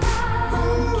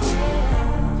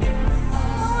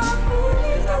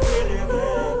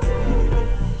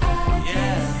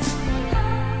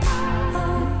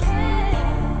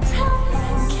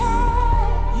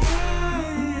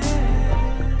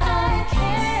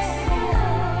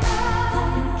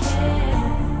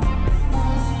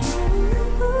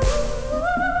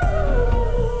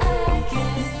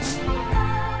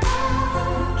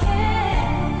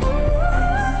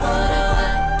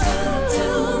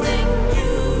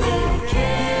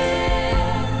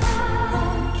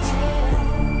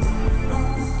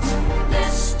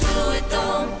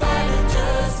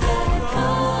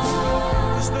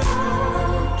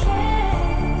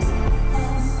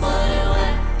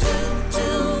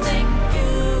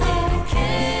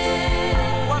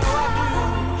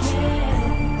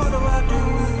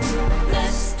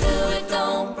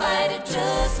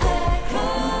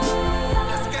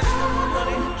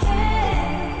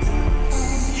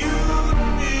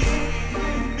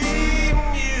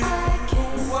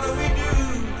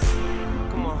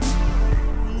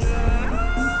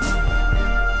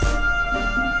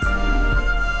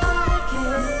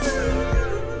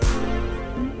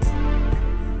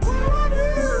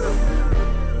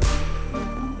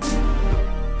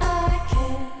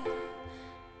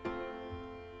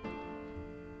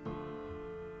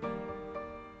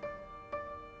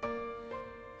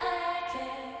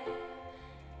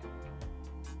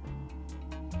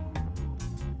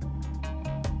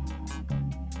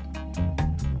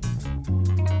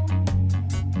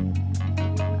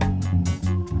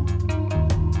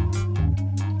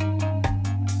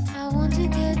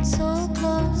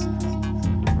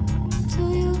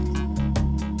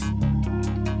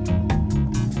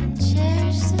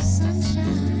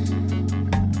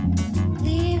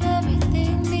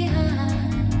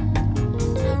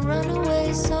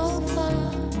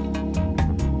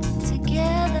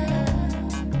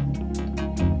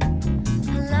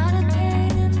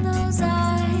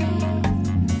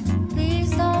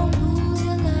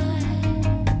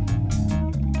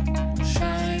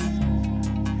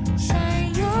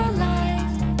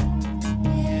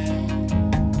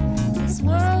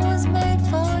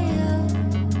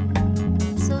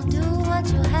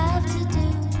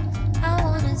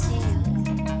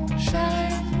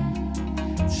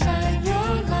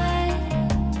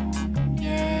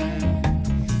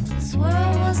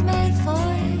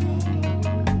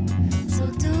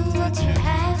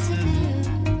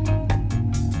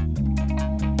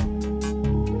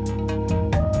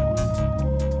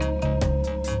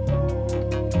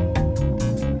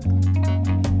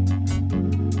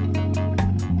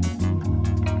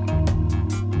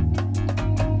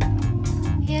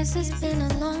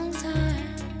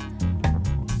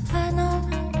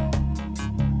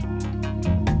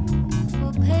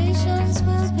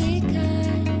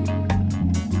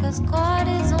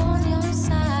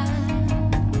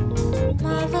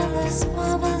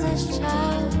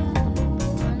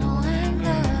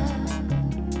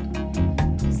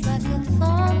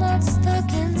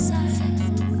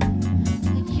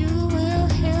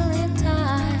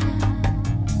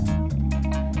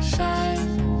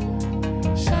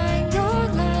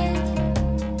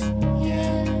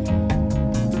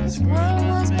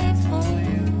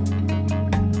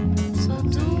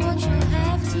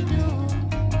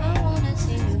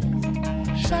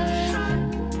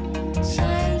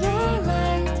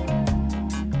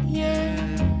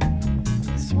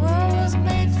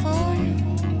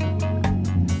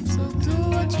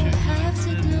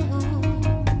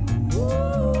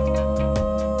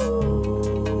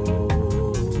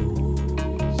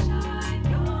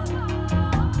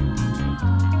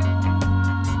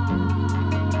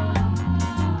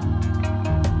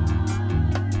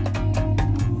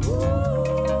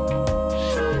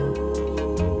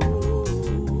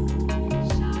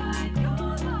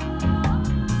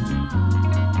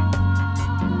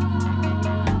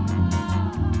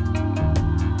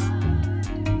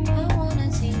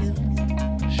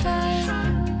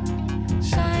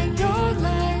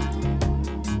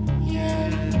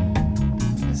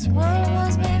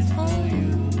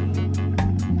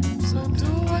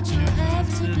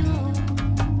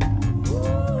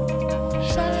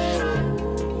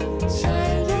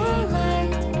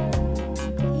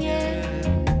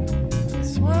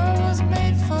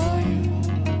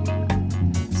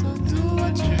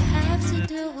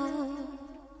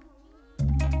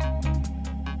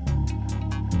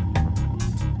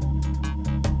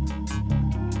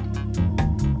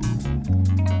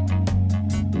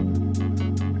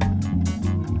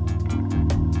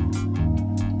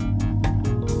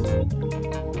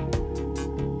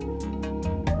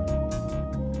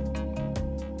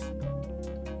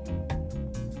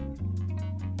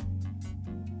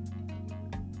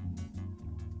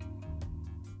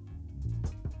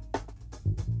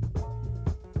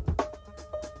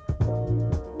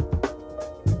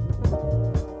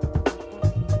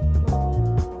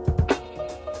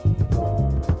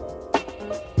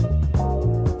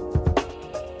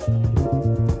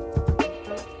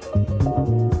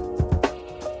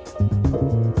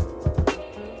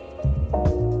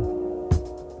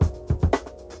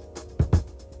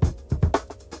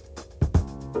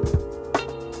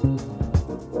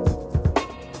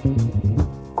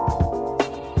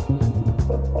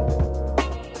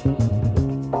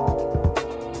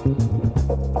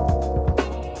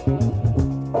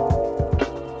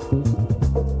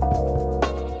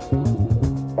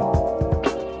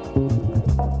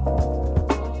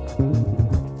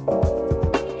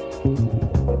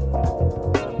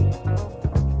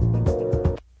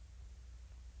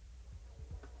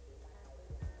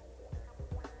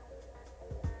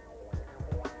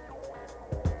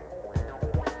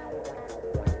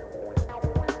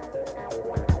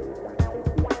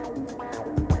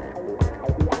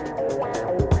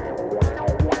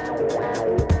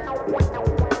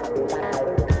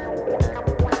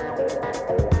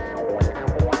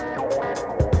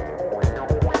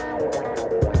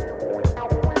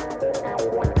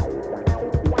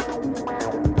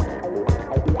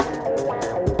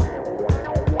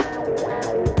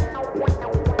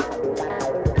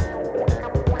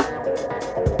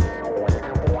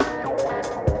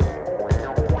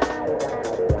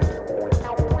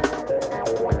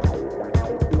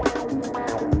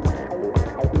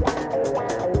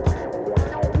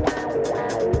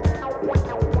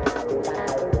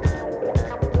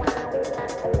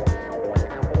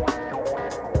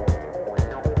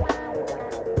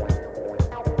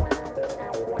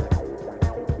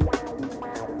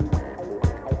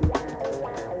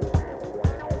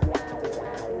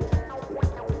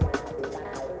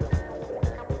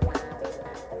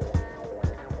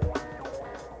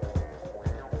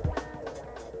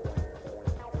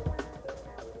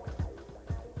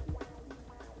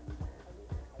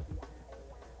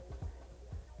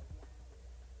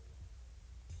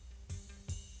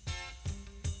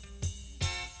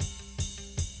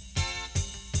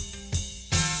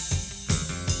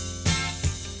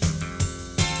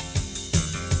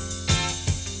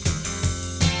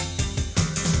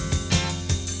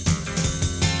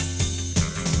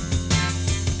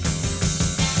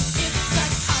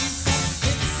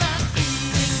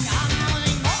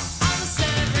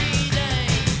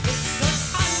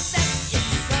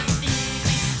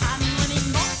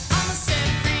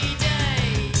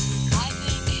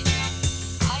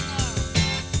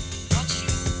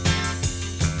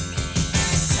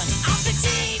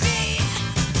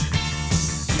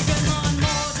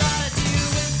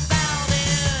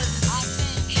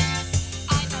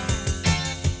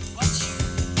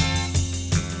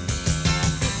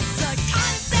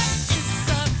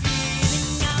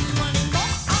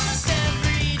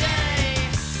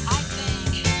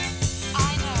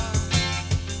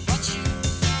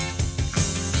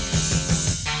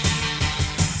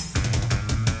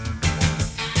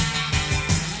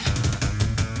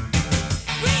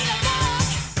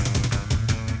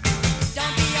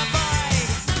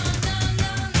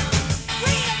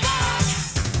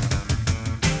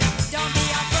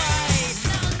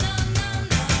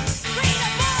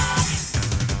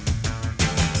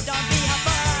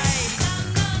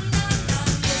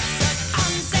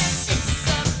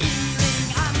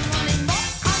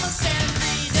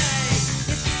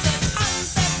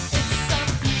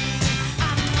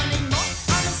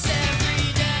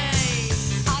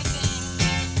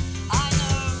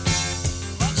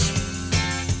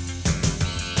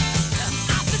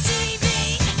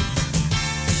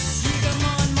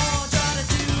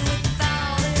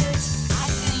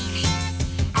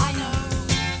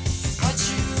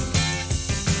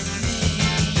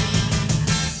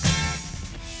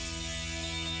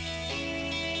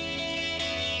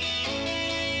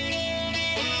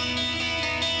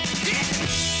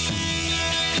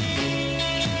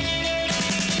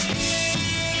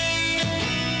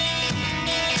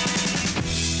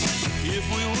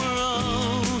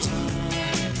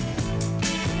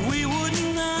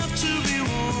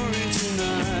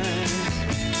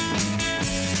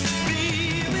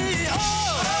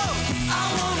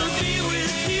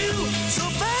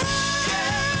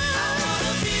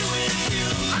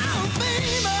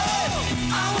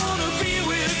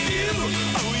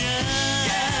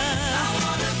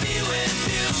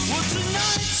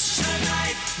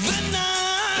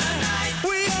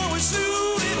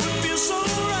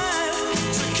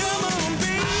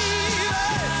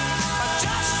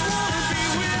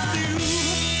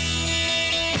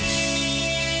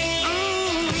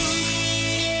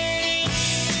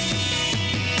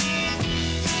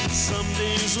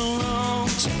 is a long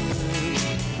time,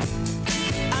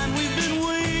 and we've been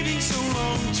waiting so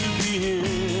long to be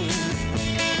here.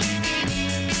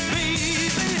 Baby,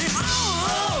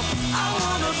 oh, I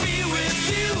wanna be with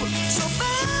you so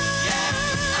bad.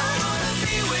 Yeah, I wanna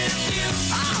be with you.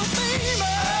 Oh, baby,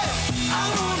 I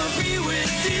wanna be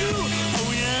with you.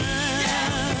 Oh, yeah.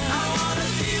 Yeah, I wanna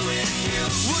be with you.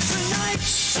 Well, tonight,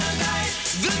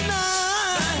 the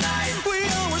night, we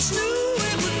always knew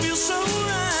it would feel so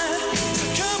right. So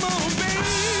come on,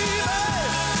 baby, I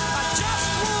just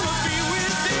wanna be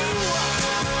with you.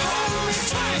 Hold me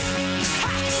tight,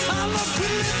 I love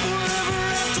you forever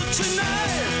after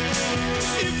tonight.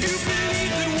 If you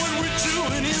believe that what we're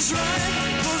doing is right,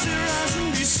 close your eyes and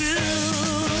be still.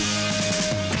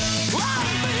 Oh,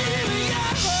 baby,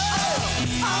 yeah,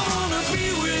 I wanna be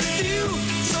with you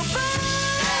so bad.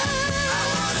 I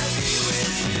wanna be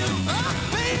with you. Oh,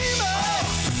 baby,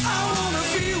 I wanna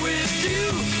be with you.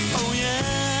 Oh,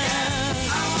 yeah,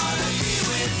 I wanna be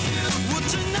with you. Well,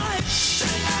 tonight,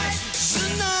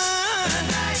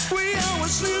 we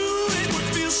always knew it would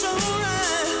feel so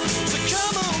right. So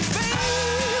come on, baby,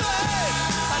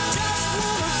 I just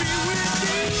wanna be with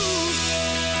you.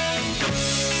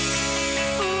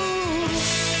 Ooh.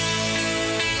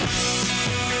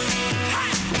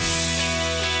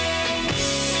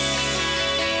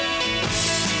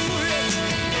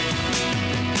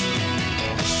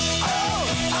 Oh,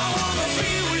 I wanna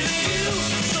be with you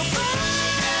so bad.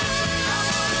 I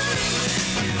wanna be with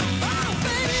you. Oh,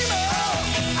 baby,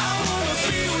 I wanna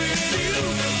be with you.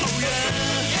 Oh, yeah,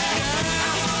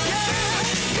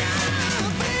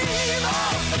 baby,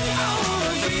 I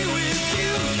wanna be with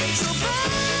you so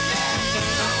bad.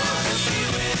 I wanna be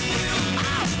with you.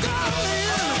 Oh, darling,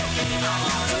 I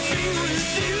want to be with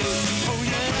you. Oh,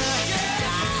 yeah,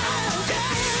 I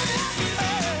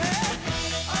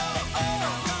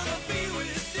wanna be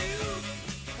with you.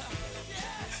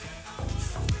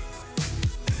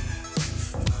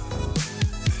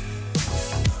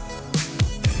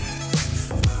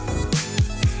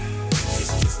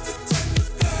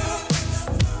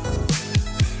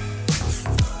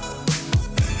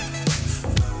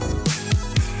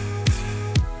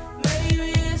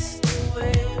 Maybe it's the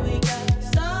way we got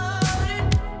started.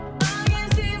 I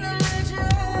can't seem to let your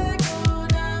hair go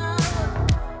down.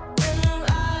 Them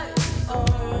eyes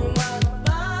on my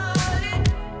body.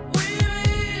 We've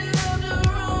been in the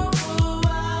room for a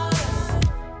while.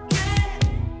 Can't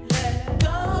let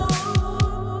go.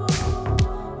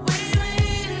 We've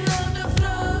been on the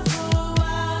floor for a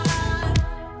while.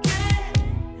 Can't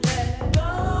let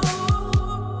go.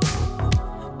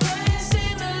 Can't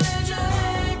seem to let your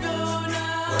hair go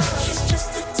now. She's just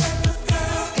the type of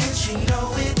girl, and she know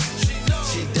it.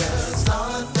 She does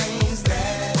all the things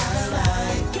that I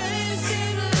like. Can't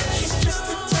seem to let She's just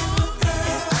the type of girl,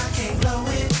 and I can't blow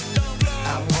it.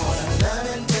 I wanna love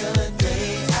until the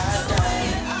day I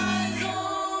die. eyes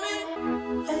on me.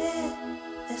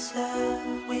 With this love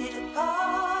we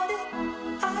departed,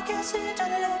 I can't seem to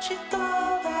let you go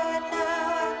right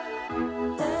now.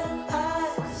 Them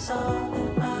eyes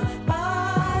on my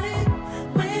body,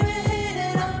 we've been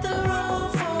hitting up the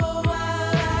room for a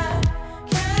while. I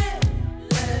can't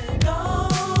let go.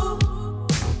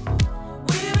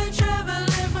 We've been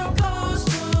traveling from coast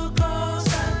to coast.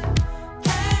 I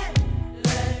can't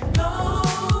let go.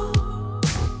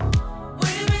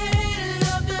 We've been hitting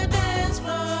up the dance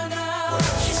floor now.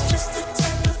 She's just the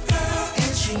type of girl,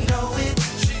 and she know it.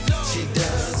 She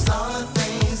does all the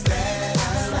things that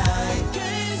I like.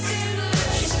 Can't seem to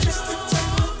let She's just the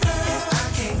type of girl, and I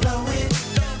can't blow it.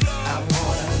 I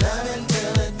wanna love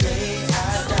until the day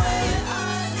I die.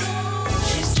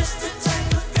 She's just the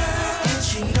type of girl, and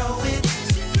she know it.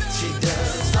 She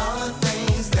does all the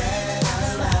things that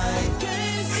I like.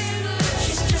 Can't seem to let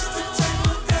She's just the type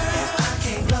of girl, and I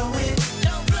can't blow it.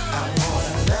 I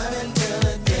wanna love until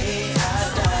the day I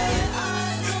die.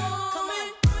 come in.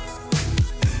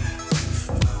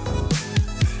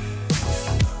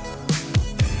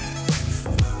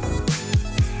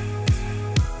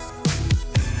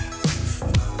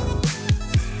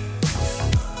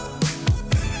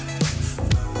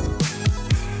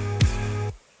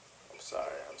 I'm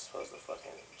sorry, I'm supposed to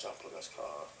fucking jump on this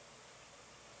call.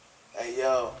 Hey,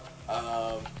 yo,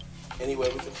 anyway,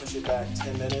 we can push it back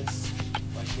 10 minutes.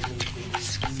 Like, give me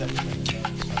 7 minutes.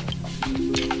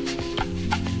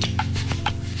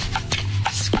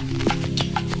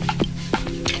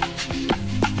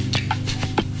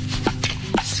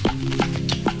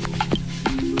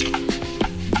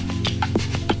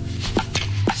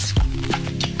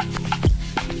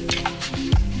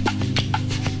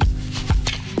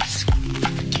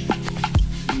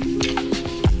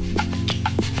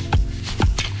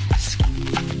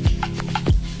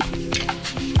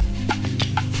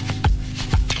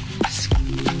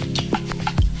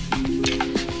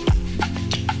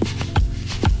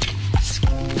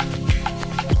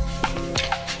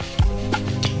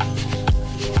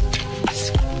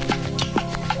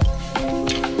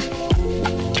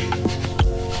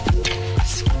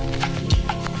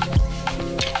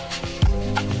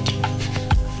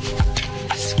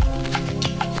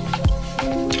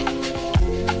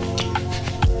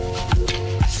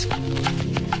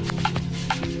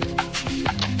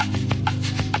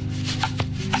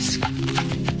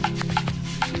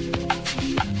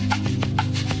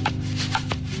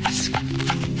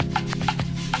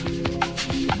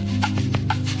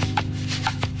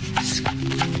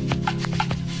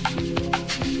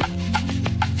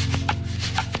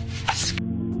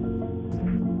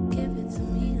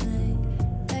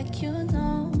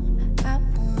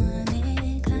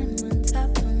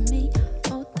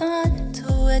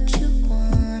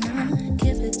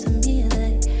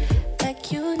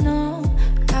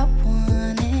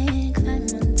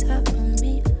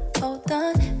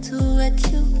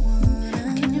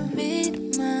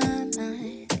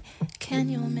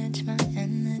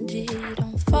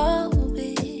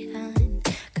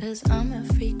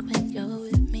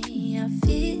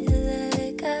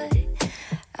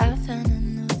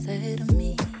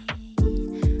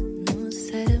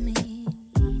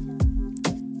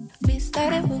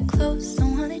 close. So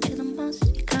wanna do the most.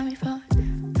 You got me for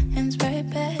hands right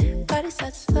back. Body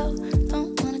starts slow.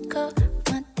 Don't wanna go.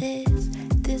 Want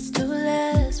this too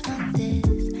less. Want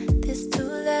this too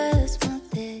less. Want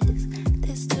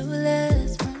this too less.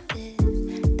 Want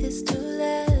this too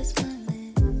less. Want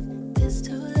this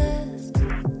too less.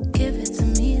 Give it to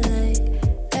me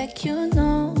like you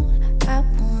know I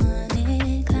want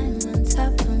it. Climb on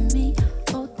top of me.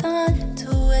 Hold on to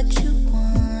what you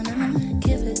wanna.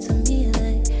 Give it to me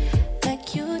like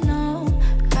you know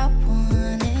I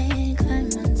want it. Climb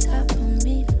on top of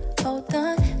me. Hold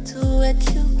on to what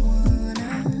you wanna.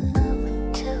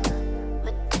 What you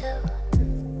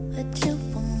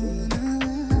wanna.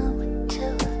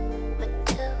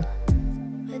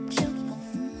 What you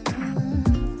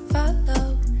wanna. Follow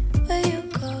where you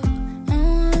go. I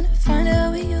wanna find out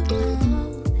where you go.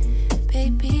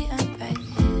 Baby, I'm right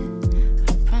here. I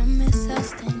promise I'll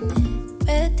stand in.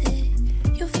 Where did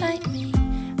you find me?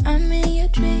 I'm in your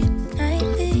dream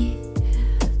nightly.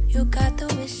 You got the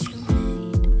wish you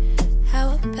made. How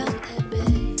about that,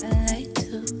 babe? I like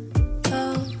to go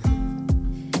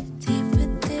deep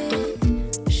within.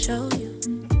 Show you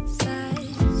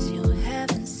sides you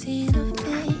haven't seen of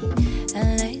me. I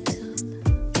like to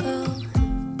go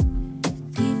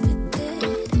deep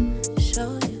within.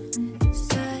 Show you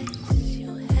sides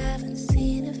you haven't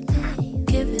seen of me.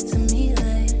 Give it to me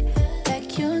like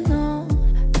you know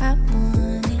I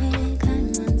want it.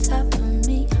 Climb on top of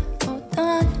me. Hold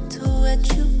on to what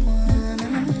you wanna.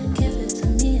 Give it to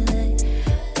me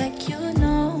like you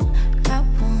know I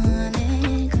want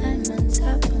it. Climb on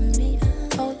top of me.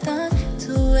 Hold on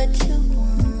to what you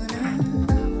wanna.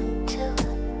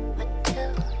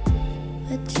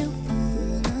 What you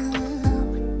wanna.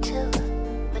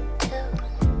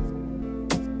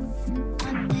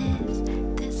 Want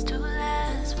this too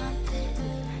last. Want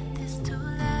this too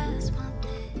last. Want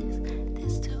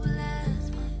this too last.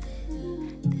 Want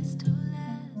this too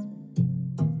last.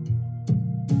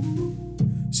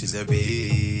 She's a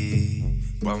B,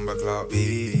 Bomber Clock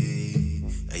B.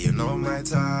 And you know my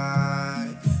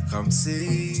type, come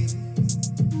see.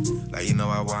 Like you know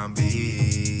I want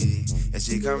B. And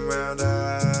she come round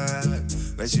her,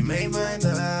 like she made my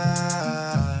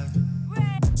night.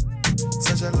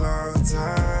 Such a long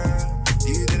time,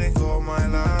 you didn't call my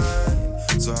line.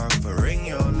 So I can ring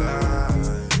your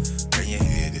line. Can you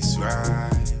hear this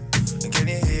right? And can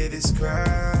you hear this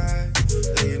cry?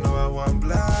 Like you know I want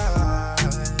blind.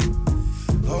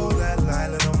 Hold that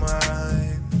island on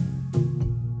mine.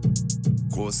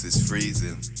 Course is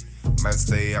freezing. Man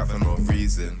stay out for no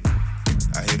reason.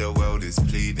 I hear the world is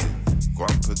pleading. Go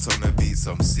and put on the beat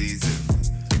some season.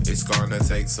 It's gonna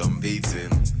take some beating.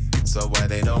 So why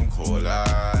they don't call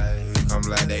I? Come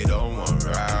like they don't want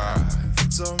ride.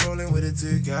 So I'm rolling with the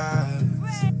two guys.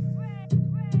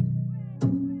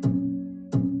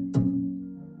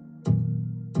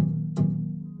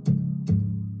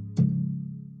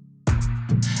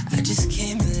 I just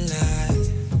came alive.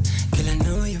 Girl, I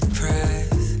know your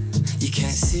prize. You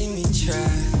can't see me try.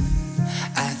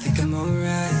 I think I'm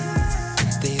alright.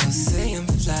 They all say I'm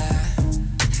fly.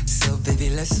 So baby,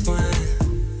 let's wine.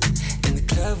 In the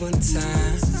club one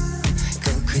time.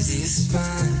 Go crazy, it's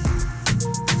fine.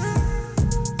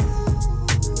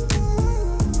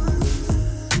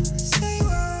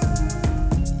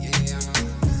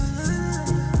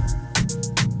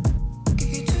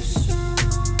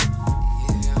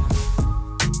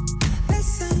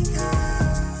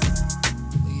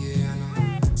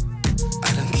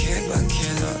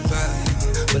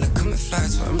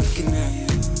 That's why I'm looking at you.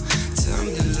 Tell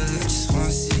me the love, I just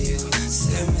wanna see you.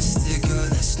 Say mistake, girl,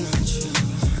 that's not true.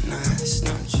 Nah, that's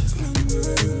not true.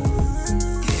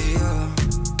 Yeah, yo,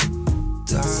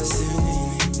 dancing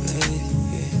in it, baby.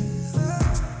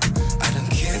 I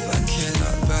don't care, but I care a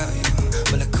lot about you.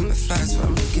 When I come and fly, that's why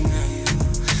I'm looking at you.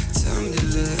 Tell me the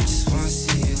love, I just wanna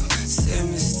see you. Say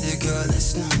mistake, girl,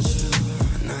 that's not true.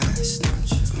 Nah, that's not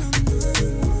true.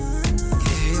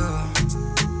 Yeah, yo.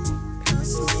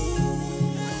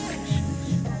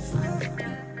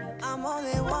 I'm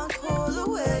only one call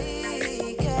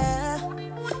away, yeah,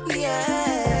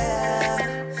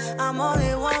 yeah. I'm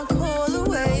only one call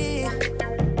away.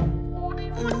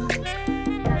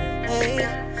 Hey,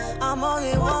 I'm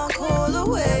only one call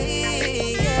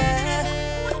away, yeah,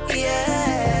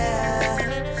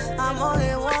 yeah. I'm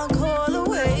only one call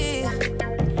away,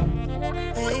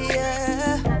 hey,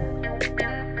 yeah.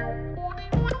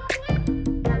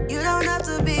 You don't have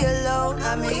to be alone.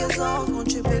 I mean, your songs,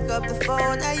 won't you pick up the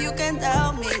phone? Now you can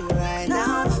doubt me right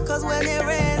now. Cause when it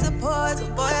rains, it pours.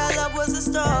 And boy, our love was a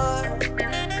start.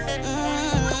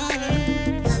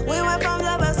 We went from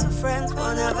lovers to friends,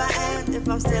 we'll never end. if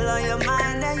I'm still on your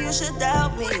mind, then you should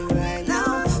doubt me right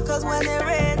now. Cause when it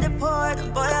rained, it poured,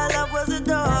 and boy, our love was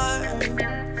adored.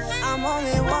 I'm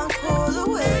only one call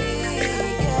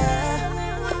away,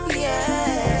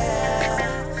 yeah.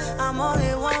 I'm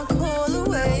only one call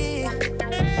away.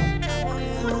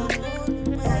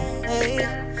 Hey,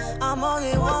 I'm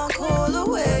only one call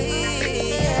away,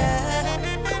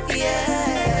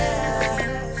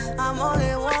 yeah. I'm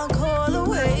only one call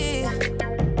away.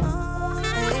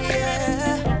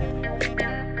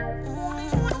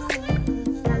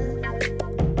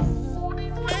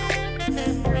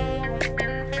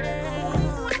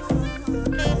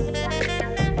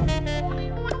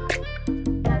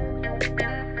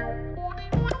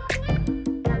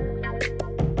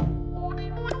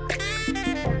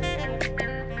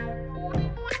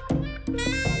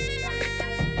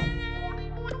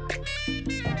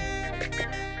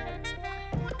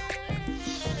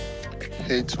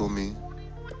 Hey Tommy,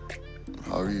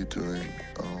 how are you doing?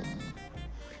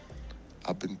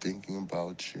 I've been thinking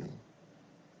about you,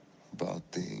 about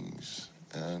things,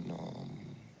 and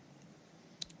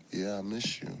yeah, I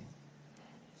miss you,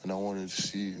 and I wanted to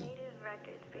see you.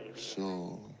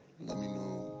 So let me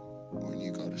know when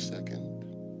you got a second.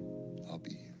 I'll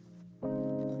be here.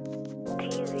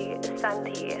 Teasy,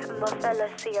 Santi, my fella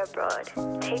see abroad.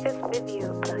 Take us with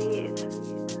you, please.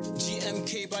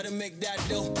 GMK about to make that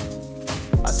dough.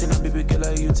 I seen a baby girl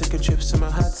like you taking trips to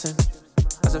Manhattan.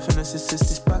 As a fantasy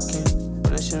sister's packing.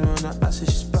 When she run her ass,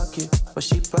 she's packing. But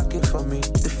she packing for me.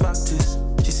 The fact is,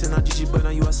 she said, now GG, but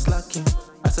now you are slacking.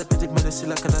 As I predict medicine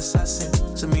like an assassin.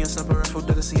 So me and snap a rifle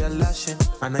that I see her lashing.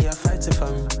 And now you're fighting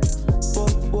for me. Whoa,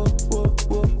 whoa, whoa,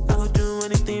 whoa. I would do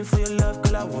anything for your love,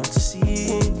 girl, I want to see.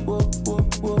 Whoa, whoa, whoa,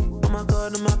 whoa. Oh my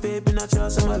God, oh my baby, not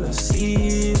yours, I'm all I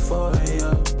see for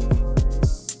you.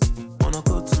 Wanna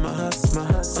go to my heart, When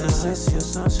I see your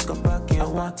son, she got back and I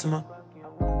want to my.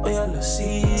 Oh yeah, let's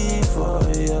see for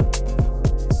you.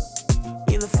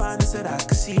 In the finest that I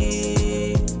can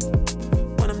see.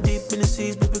 When I'm deep in the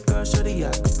seas, baby girl, shawty,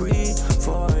 I can breathe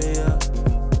for you.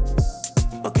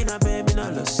 Okay, now baby, now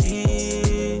let's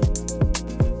see.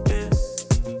 Yeah.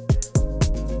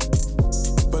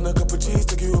 Burn a couple G's,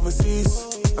 take you overseas.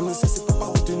 I'm the sexy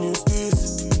papa with the new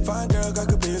steez. Fine girl, I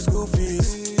could pay your school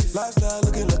fees. Lifestyle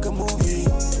looking like a movie.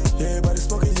 Yeah, everybody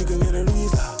smoking, you can get a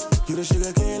visa. You the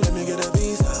sugar cane, let me get a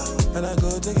visa. And I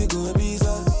go take it, go a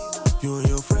visa. You and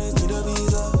your friends need a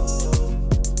visa.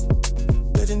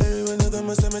 Legendary when you come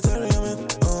to cemetery, I'm in.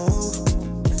 Oh,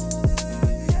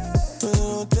 when I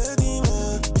don't tell you,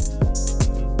 man.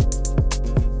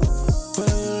 When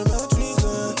I hear about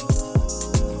treason.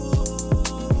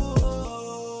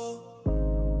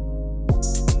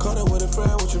 Caught up with a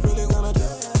friend, what you really gonna do?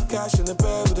 Cash in the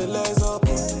bag with the legs up.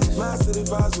 My city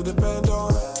vibes with the band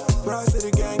on. Broad City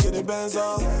gang get the bands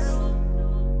on.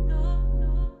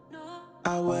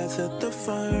 I weathered the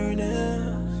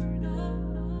furnace.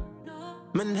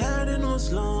 Manhattan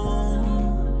was long.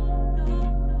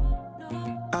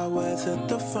 I weathered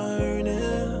the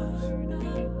furnace.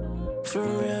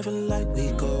 Forever like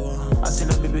we go on. I seen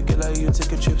a baby girl like you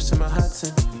taking trips to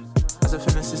Manhattan. As a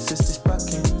fantasy sister's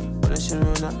packing. When she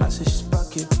run her ass, she's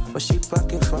packing. But she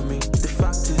packing for me. The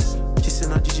fact is, she said,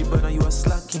 now GG, but now you are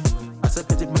slacking. As I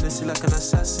predict medicine like an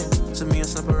assassin. So me and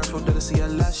snap a rifle that I see her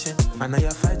lashing. And now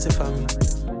you're fighting for me.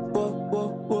 Whoa, whoa,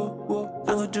 whoa, whoa.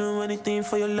 I would do anything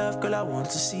for your love, girl, I want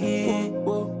to see.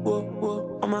 Whoa, whoa,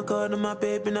 whoa. Oh my God, oh my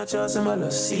baby, not yours, I'm all I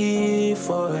see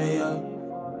for you.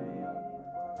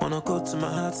 Wanna go to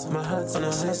my heart, When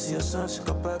I see your son, she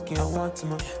got back and I want to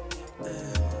my.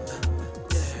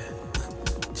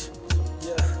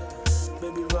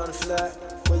 Baby, run flat.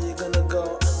 Where you gonna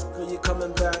go? When you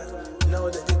coming back? Know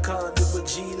that you can't do a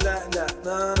G like that.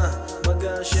 Nah, my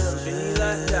girl shouldn't be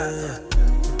like that.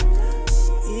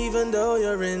 Even though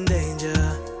you're in danger,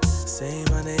 say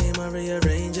my name, I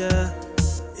rearrange ya.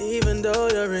 Even though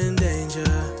you're in danger,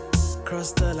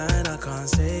 cross the line, I can't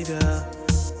save ya.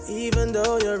 Even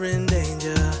though you're in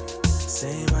danger,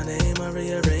 say my name, I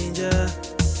rearrange ya.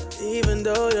 Even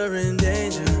though you're in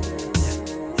danger,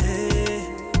 hey.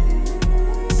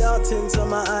 Dark tints on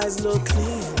my eyes look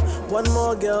clean. One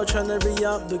more girl tryna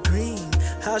re-up the green.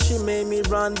 How she made me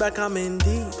run back, I'm in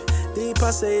deep. Deep,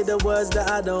 I say the words that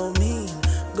I don't mean.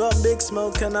 Got big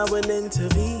smoke and I will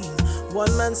intervene.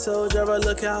 One man soldier, I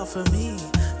look out for me.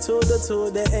 To the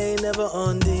two, they ain't never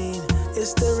undine.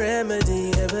 It's the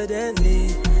remedy,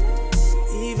 evidently.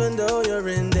 Even though you're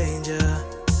in danger,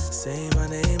 say my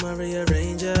name, I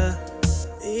rearrange ya.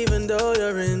 Even though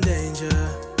you're in danger,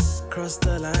 cross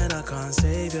the line, I can't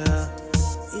save ya.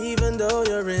 Even though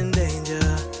you're in danger,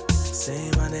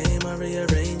 say my name, I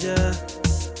rearrange ya.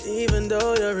 even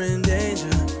though you're in danger.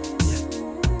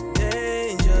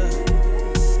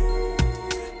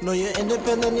 No, you're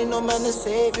independent, need no man to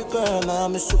save you, girl.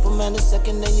 I'm a Superman the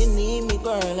second that you need me,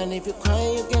 girl. And if you're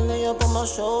crying, you can lay up on my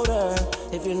shoulder.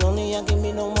 If you're lonely, I can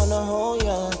be no one to hold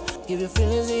ya. Give your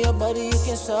feelings in your body, you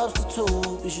can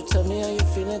substitute. You should tell me how you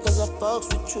feeling, cause I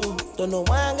fucks with you. Don't know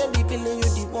why I got deep feeling you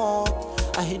deep want.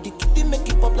 I hit the kitty, make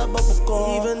it pop like bubble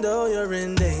gum. Even though you're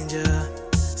in danger,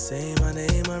 say my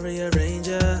name, I rearrange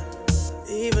ya.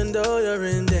 Even though you're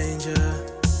in danger,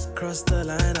 cross the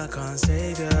line, I can't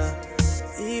save ya.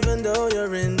 Even though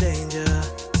you're in danger,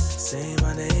 say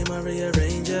my name, I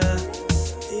rearrange ya.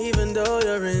 Even though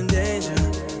you're in danger,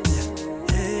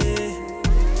 hey.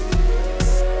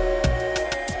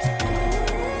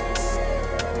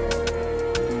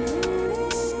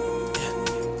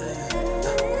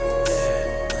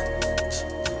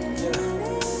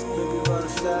 Baby, run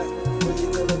flat, where you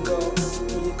gonna go?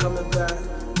 When you coming back?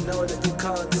 Know that you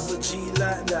can't do a G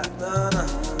like that, nah.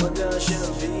 My girl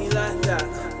shouldn't be like that.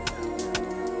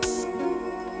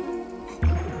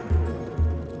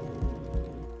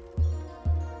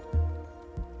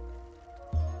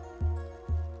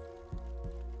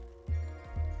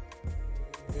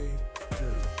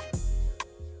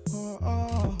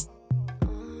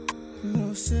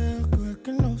 No secret,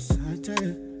 no side,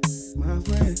 my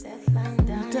way.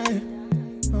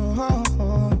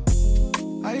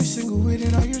 Are you single with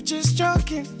it or you just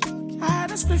joking? I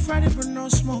had a split Friday but no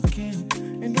smoking.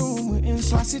 In the room we're in,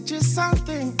 so I said just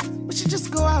something. We should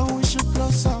just go out and we should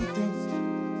blow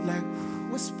something. Like,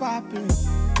 what's poppin'?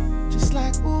 Just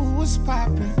like, ooh, what's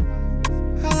poppin'?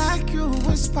 I like you,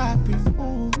 what's poppin'?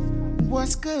 Ooh,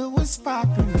 what's good, what's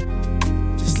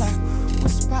poppin'? Just like,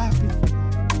 what's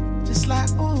poppin'? Just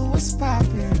like, ooh, what's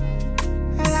poppin'?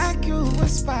 I like you,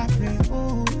 what's poppin'?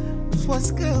 Ooh,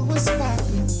 what's good, what's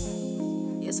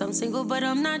poppin'? Yes, I'm single, but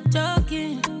I'm not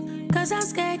joking. Cause I'm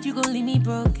scared you gon' leave me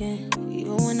broken.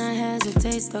 Even when I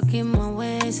hesitate, stuck in my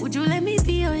ways. Would you let me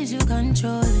be or is you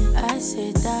controlling? I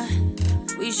said that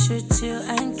we should chill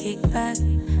and kick back.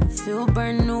 Feel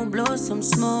burn, no blow some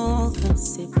smoke. And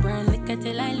sip burn liquor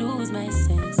till I lose my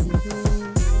sense.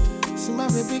 See my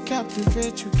baby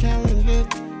captivate, you can't relate.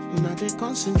 You know they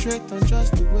concentrate on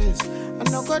just the ways. I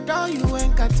know God down, you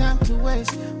ain't got time to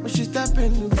waste. When she step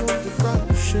in the room, the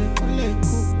crowd shake a leg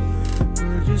cool.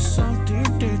 Girl, there's something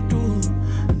they do,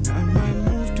 and I might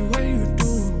move the way you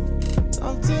do.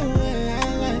 Something way I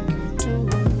like you too.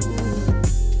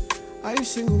 Are you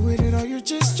single with it or you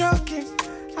just joking?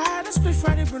 I had a split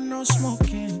Friday but no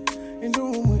smoking. In the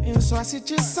room we're in, so I said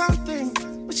just something.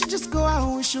 We should just go out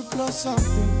and we should blow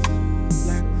something.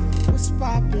 Like, what's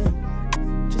poppin'?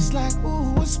 Just like,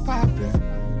 ooh, what's poppin'?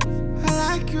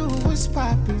 I like you, what's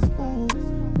poppin'? Ooh,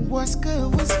 what's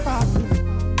good, what's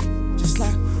poppin'? Just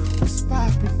like, what's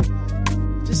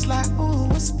poppin'? Just like, ooh,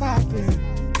 what's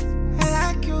poppin'?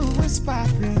 I like you, what's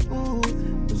poppin'? Ooh,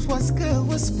 what's good,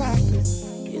 what's poppin'?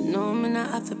 You know me not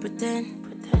have to pretend.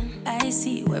 I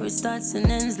see where it starts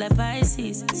and ends like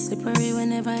Pisces. Slippery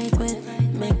whenever it wet.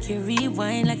 Make you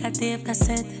rewind like a tape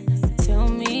cassette. Tell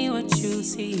me what you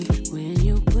see when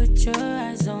you put your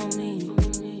eyes on me.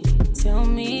 Tell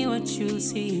me what you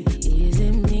see. Is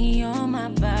it me or my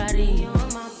body?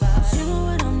 Cause you know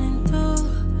what I'm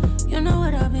into. You know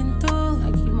what I've been through.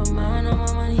 I keep my mind on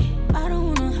my money. I don't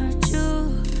wanna hurt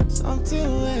you.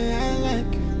 Something way I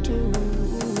like you too.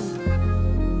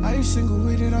 Are you single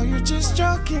with it or you just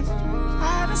joking?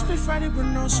 I had a split Friday but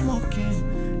no smoking.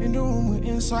 In the room we're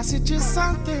in, so I said just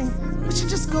something. We should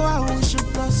just go out and we should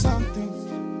blow something.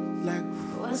 Like,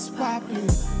 what's poppin'?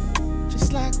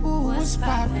 Just like, ooh, what's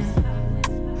poppin'?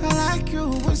 I like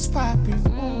you, what's poppin'?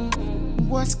 Ooh,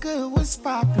 what's good, what's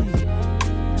poppin'?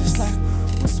 Just like,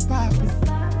 what's poppin'?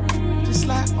 Just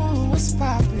like, ooh, what's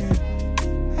poppin'?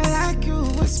 I like you,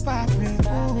 what's poppin'?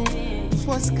 Ooh,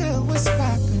 what's good, what's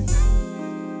poppin'?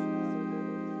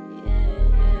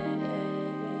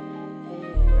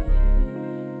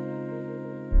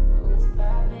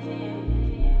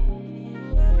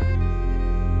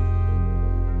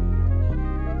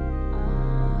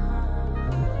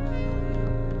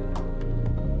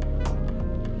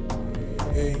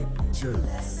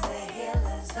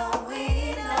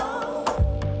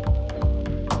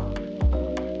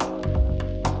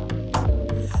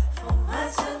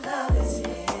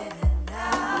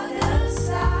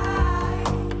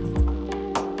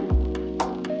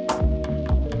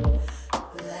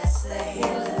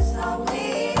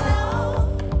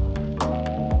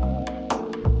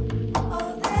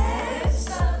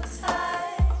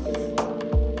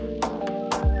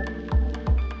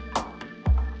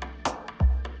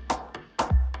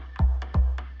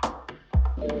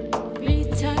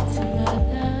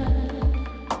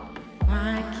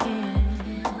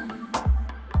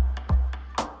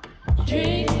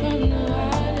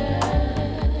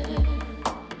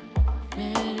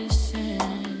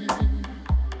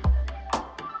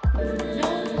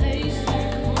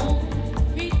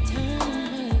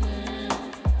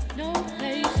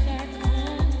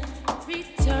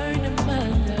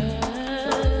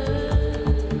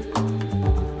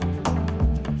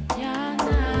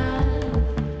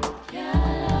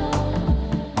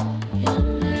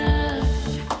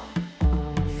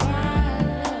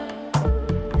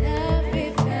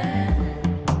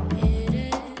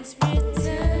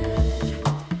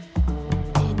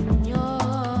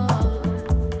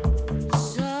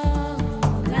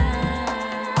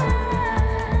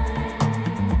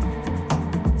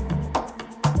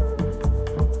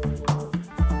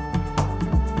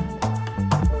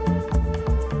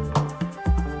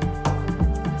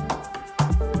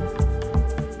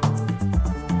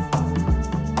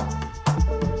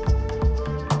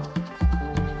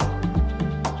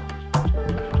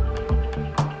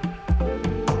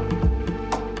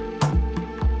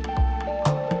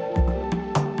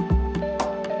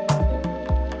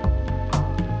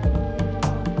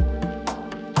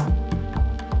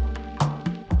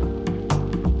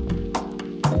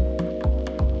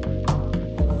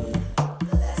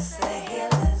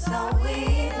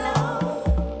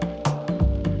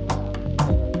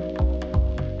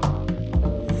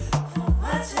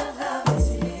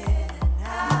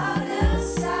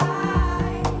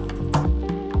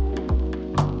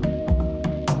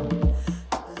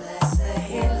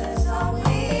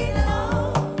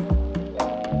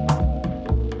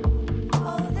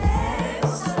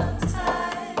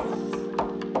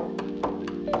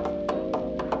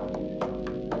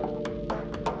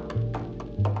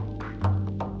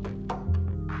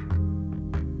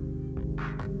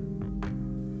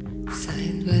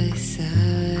 Side by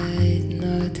side,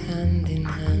 not hand in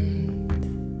hand.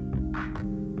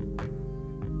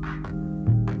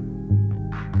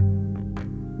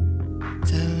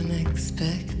 Don't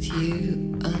expect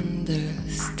you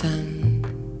understand.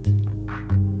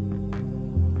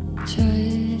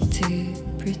 Try to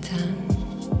pretend.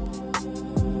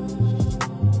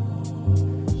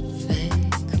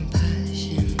 Feign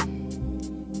compassion.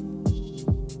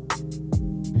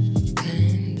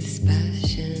 Pain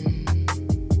dispassion.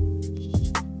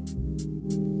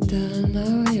 Don't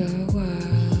know your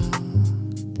world.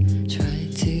 Try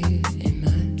to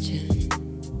imagine.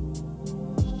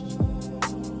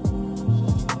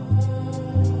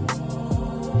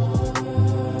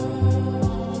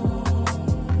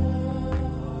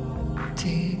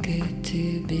 Too good to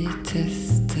be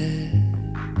tested.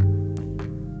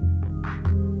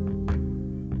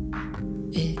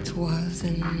 It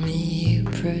wasn't me you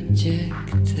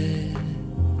projected.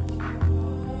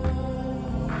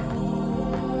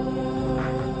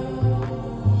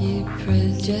 You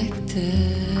projected.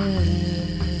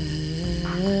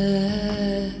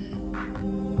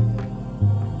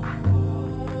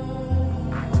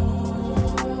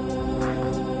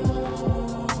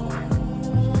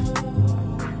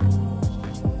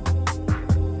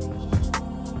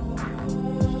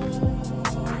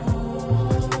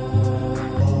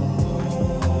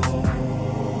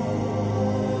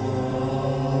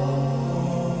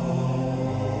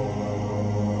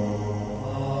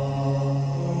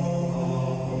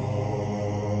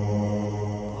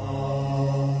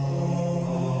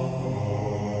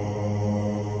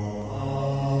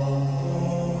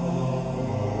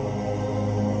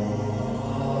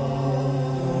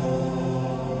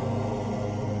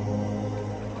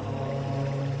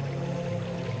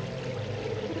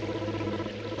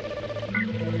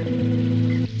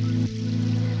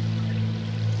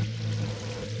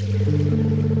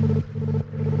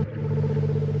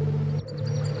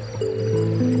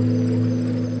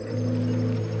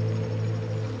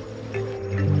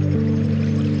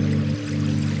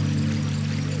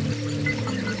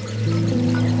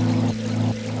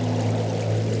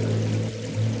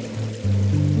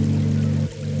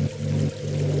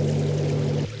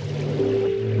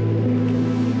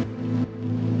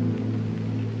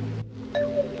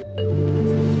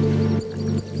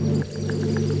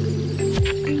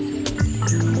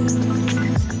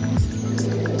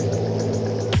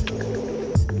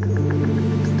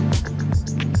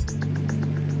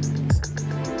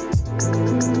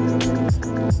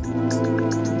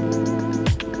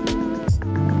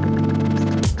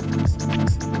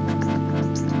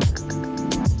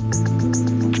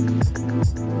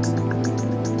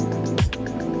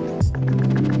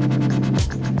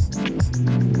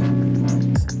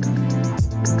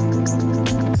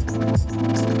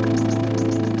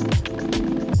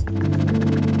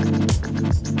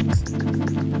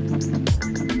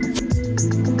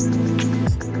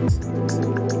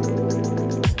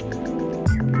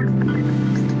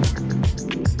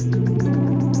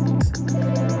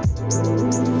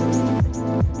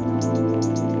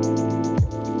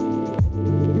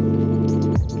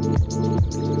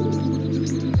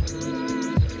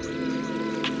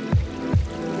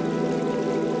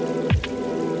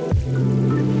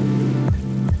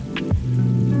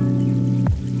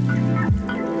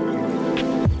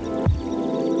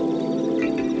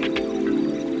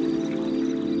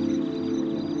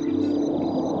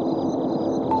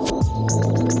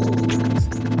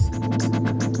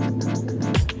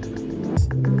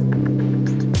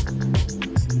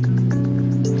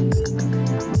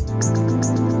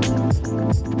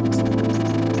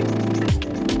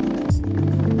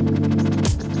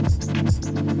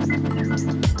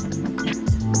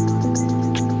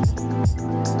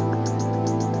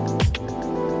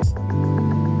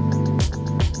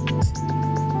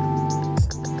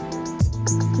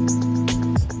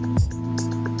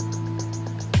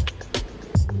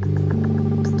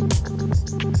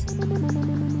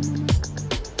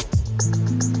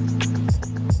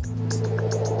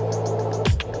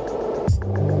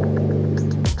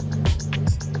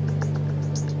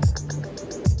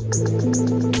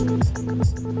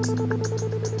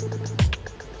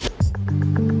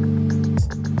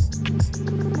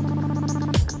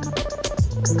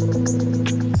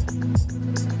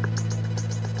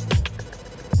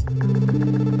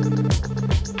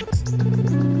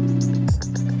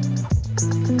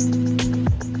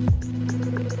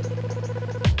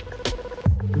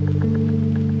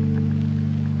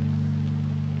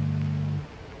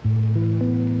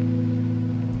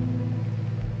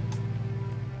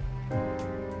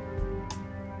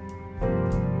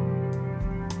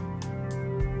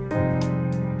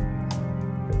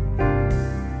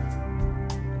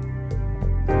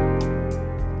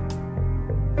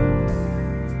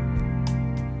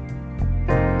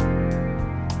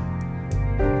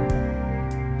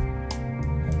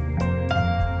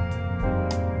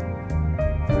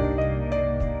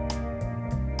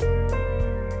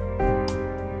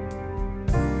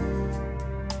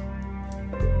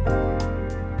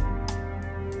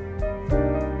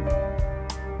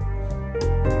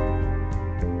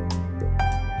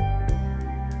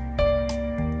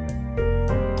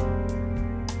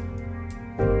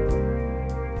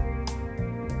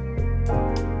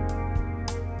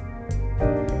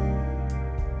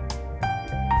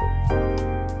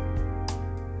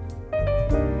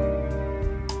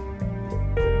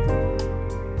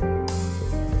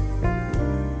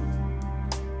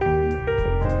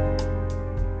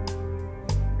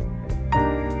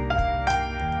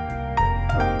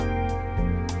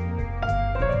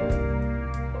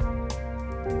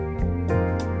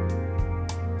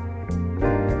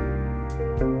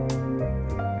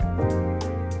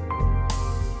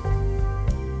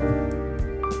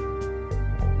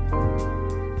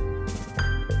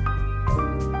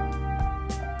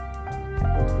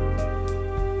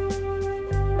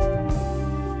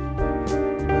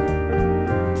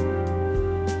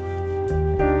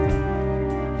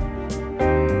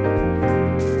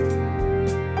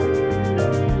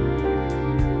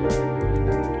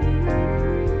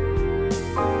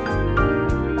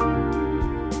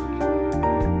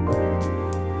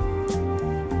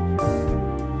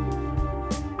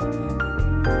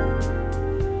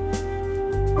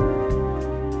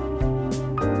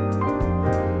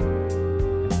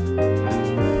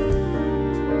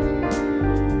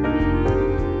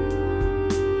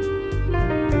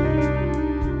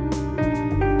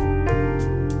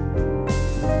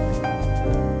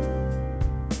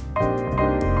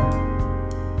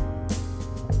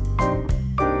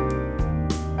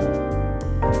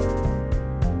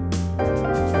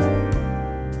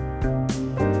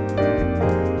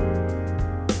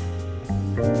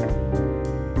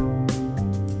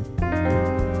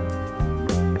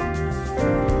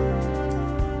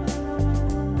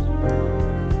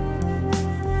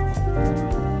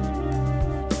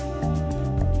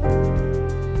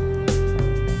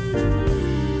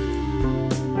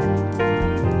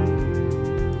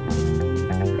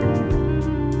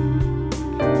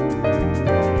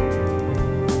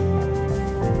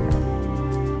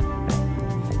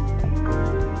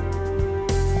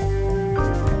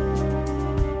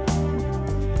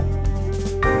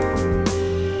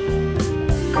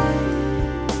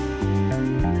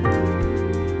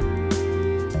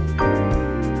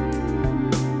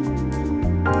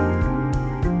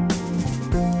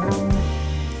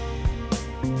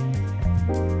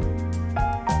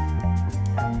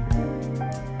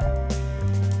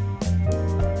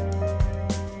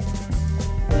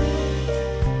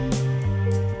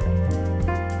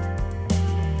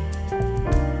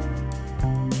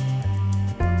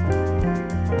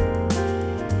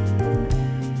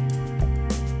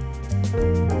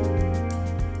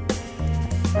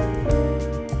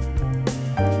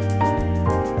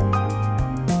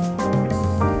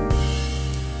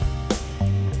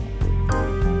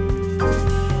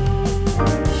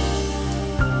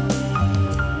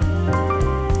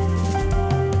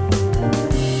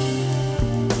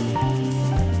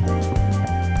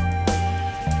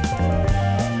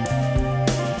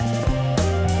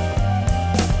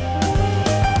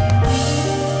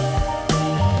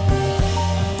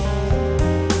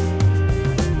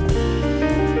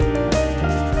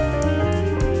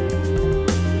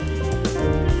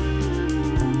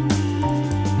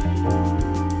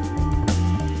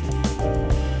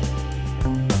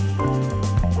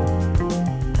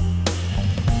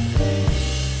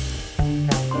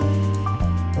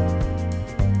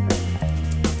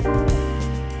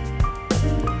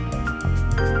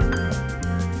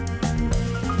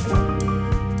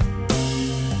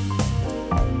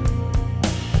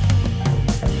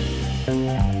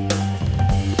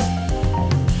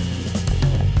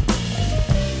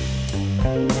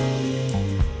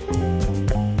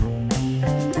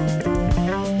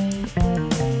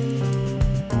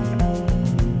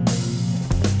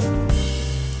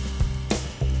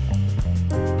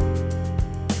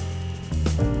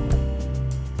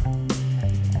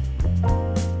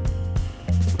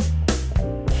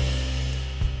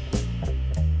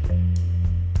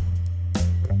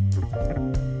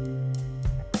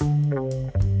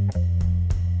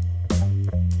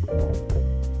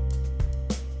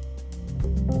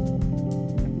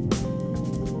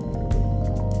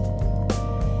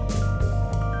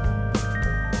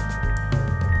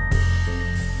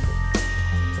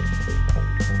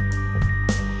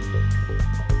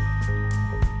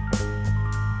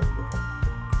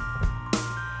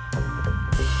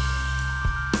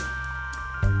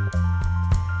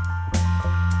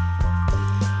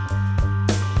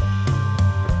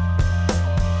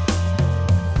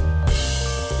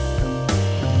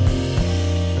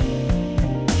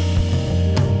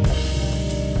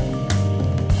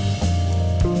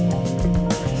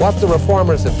 What the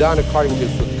reformers have done, according to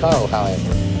Foucault,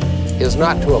 however, is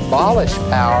not to abolish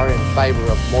power in favor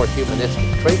of more humanistic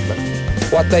treatment.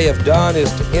 What they have done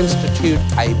is to institute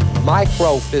a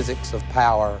microphysics of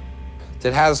power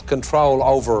that has control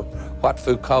over what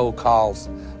Foucault calls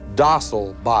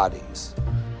docile bodies.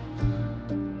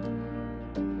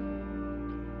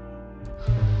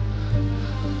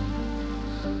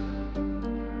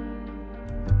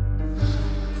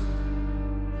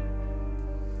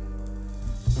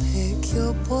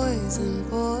 Your poison,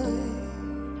 boy.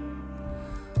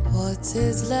 What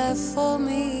is left for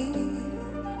me?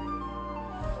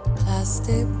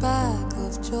 Plastic bag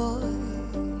of joy.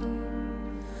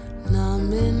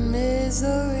 Numb in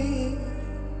misery.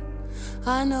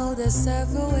 I know there's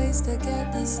several ways to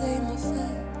get the same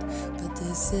effect, but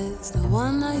this is the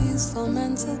one I use for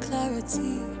mental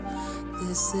clarity.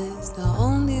 This is the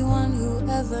only one who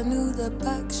ever knew the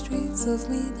back streets of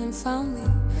me, then found me,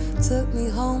 took me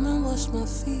home and washed my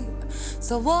feet.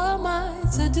 So what am I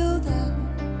to do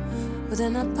then?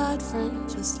 Within a bad friend,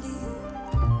 just leave.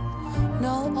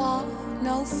 No art,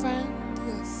 no friend,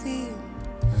 you're a fiend.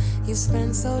 You've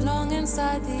spent so long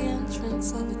inside the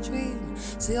entrance of a dream,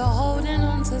 so you're holding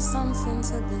on to something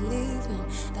to believe in.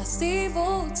 That's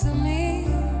evil to me.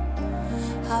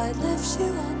 How it lifts you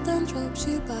up and drops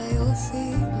you by your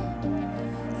feet.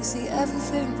 You see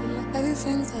everything, but not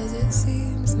everything's as it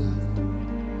seems.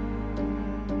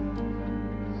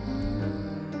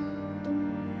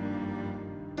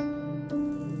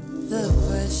 The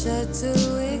pressure to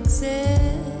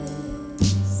exist,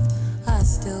 I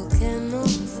still cannot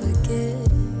forget.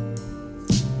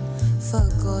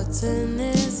 Forgotten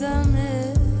is a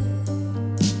myth,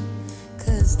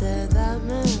 'cause there that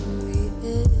memory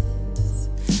is.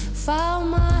 Found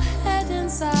my head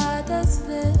inside a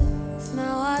spliff.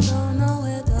 Now I don't know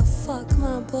where the fuck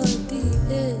my body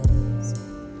is.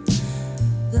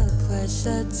 The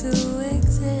pressure to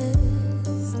exist.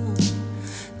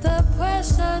 The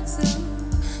pressure to exist.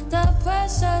 The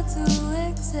pressure to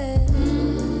exist.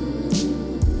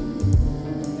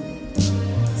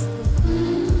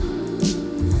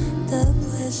 The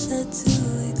pressure to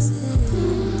exist.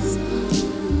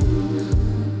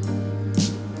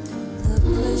 The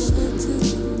pressure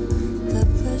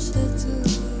to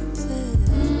exist.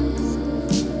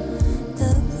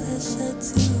 The pressure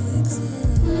to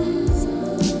exist.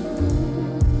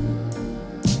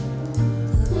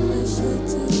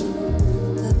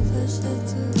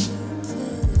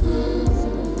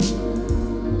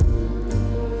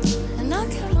 And I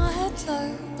kept my head low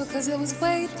because it was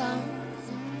way down.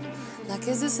 Like,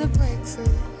 is this a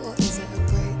breakthrough or is it a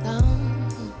breakdown?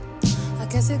 I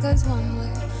guess it goes one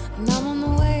way, and I'm on the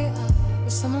way out.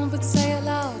 Wish someone would say it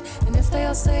loud, and if they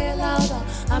all say it louder,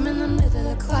 I'm in the middle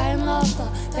of crying laughter.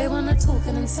 They wanna talk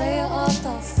and then say it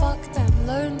after. Fuck them,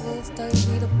 lone wolf, don't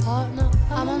need a partner.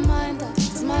 I'm a minder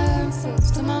to my own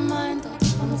thoughts, to my minder.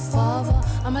 I'm a father,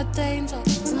 I'm a danger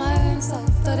to my own self.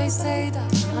 Though they say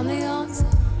that I'm the answer.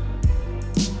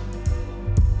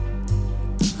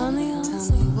 I'm the answer.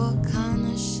 Tell me what kind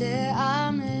of shit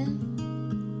I'm in.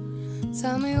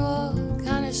 Tell me what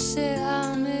kind of shit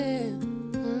I'm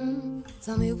in.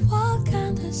 Tell me what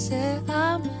kind of shit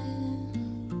I'm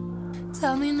in.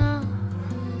 Tell me now.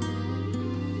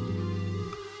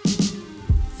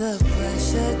 The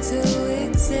pressure to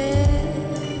exist,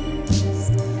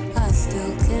 I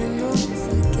still cannot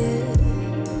forget.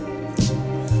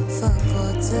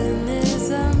 Forgotten is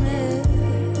a myth,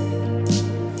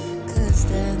 'cause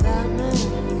there that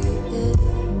memory is.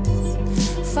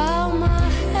 Found my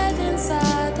head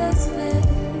inside a spliff.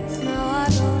 Now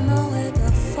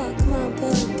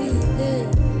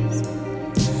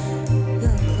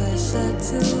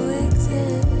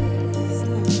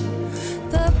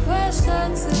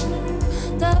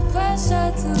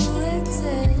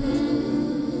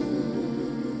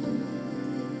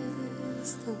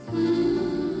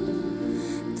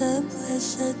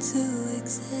to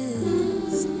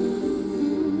exist.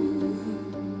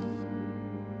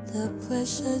 The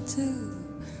pressure to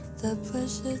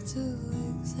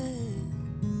exist.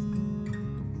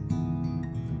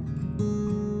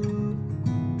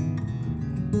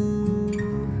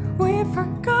 We've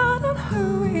forgotten who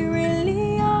we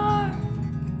really are.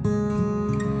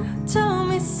 Tell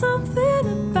me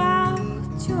something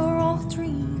about your old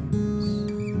dreams.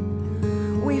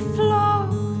 We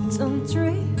float and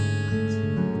drift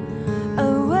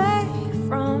away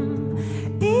from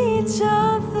each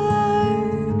other.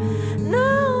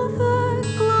 Now the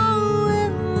glow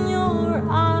in your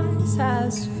eyes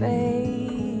has faded.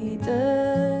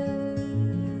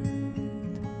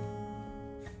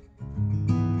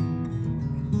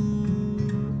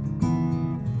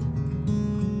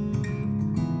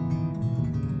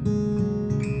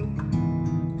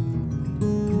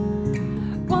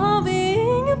 While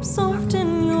being absorbed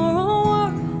in your own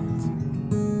world,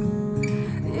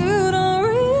 you don't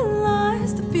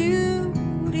realize the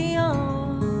beauty of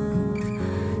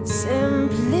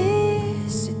simplicity,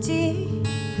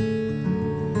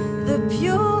 the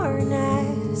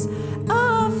pureness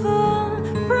of a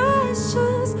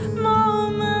precious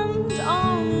moment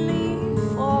only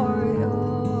for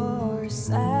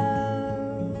yourself.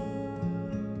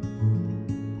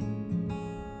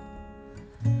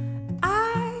 I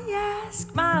ask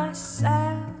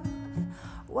myself,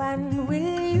 when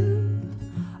will you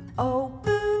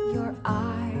open your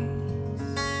eyes?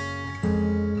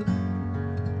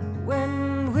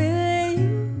 When will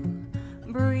you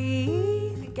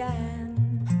breathe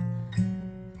again?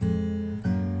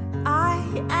 I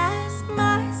ask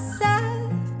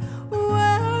myself,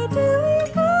 where do we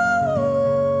go?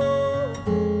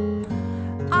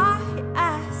 I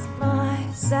ask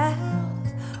myself,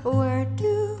 where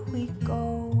do we go?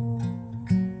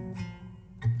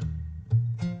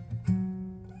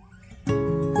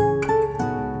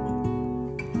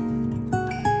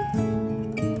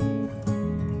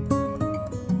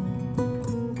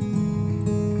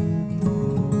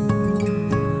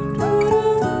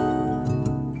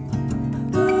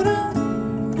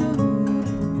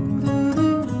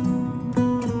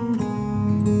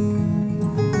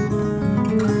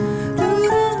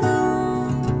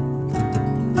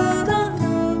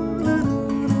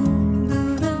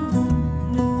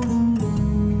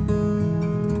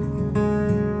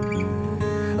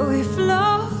 We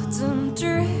float and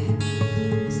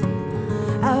drift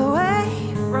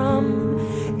away from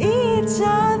each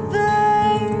other,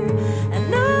 and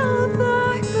now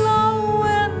the glow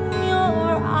in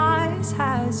your eyes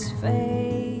has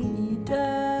faded.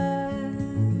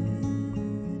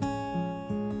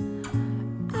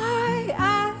 I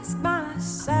ask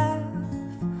myself,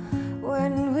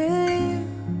 when will you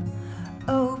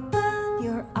open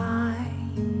your eyes?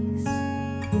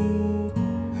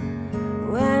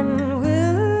 When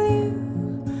will you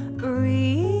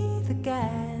breathe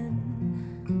again?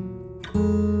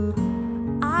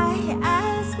 I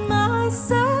ask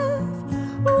myself,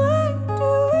 where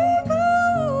do we go?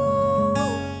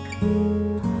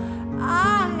 I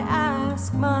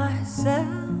ask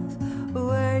myself,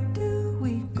 where do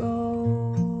we go?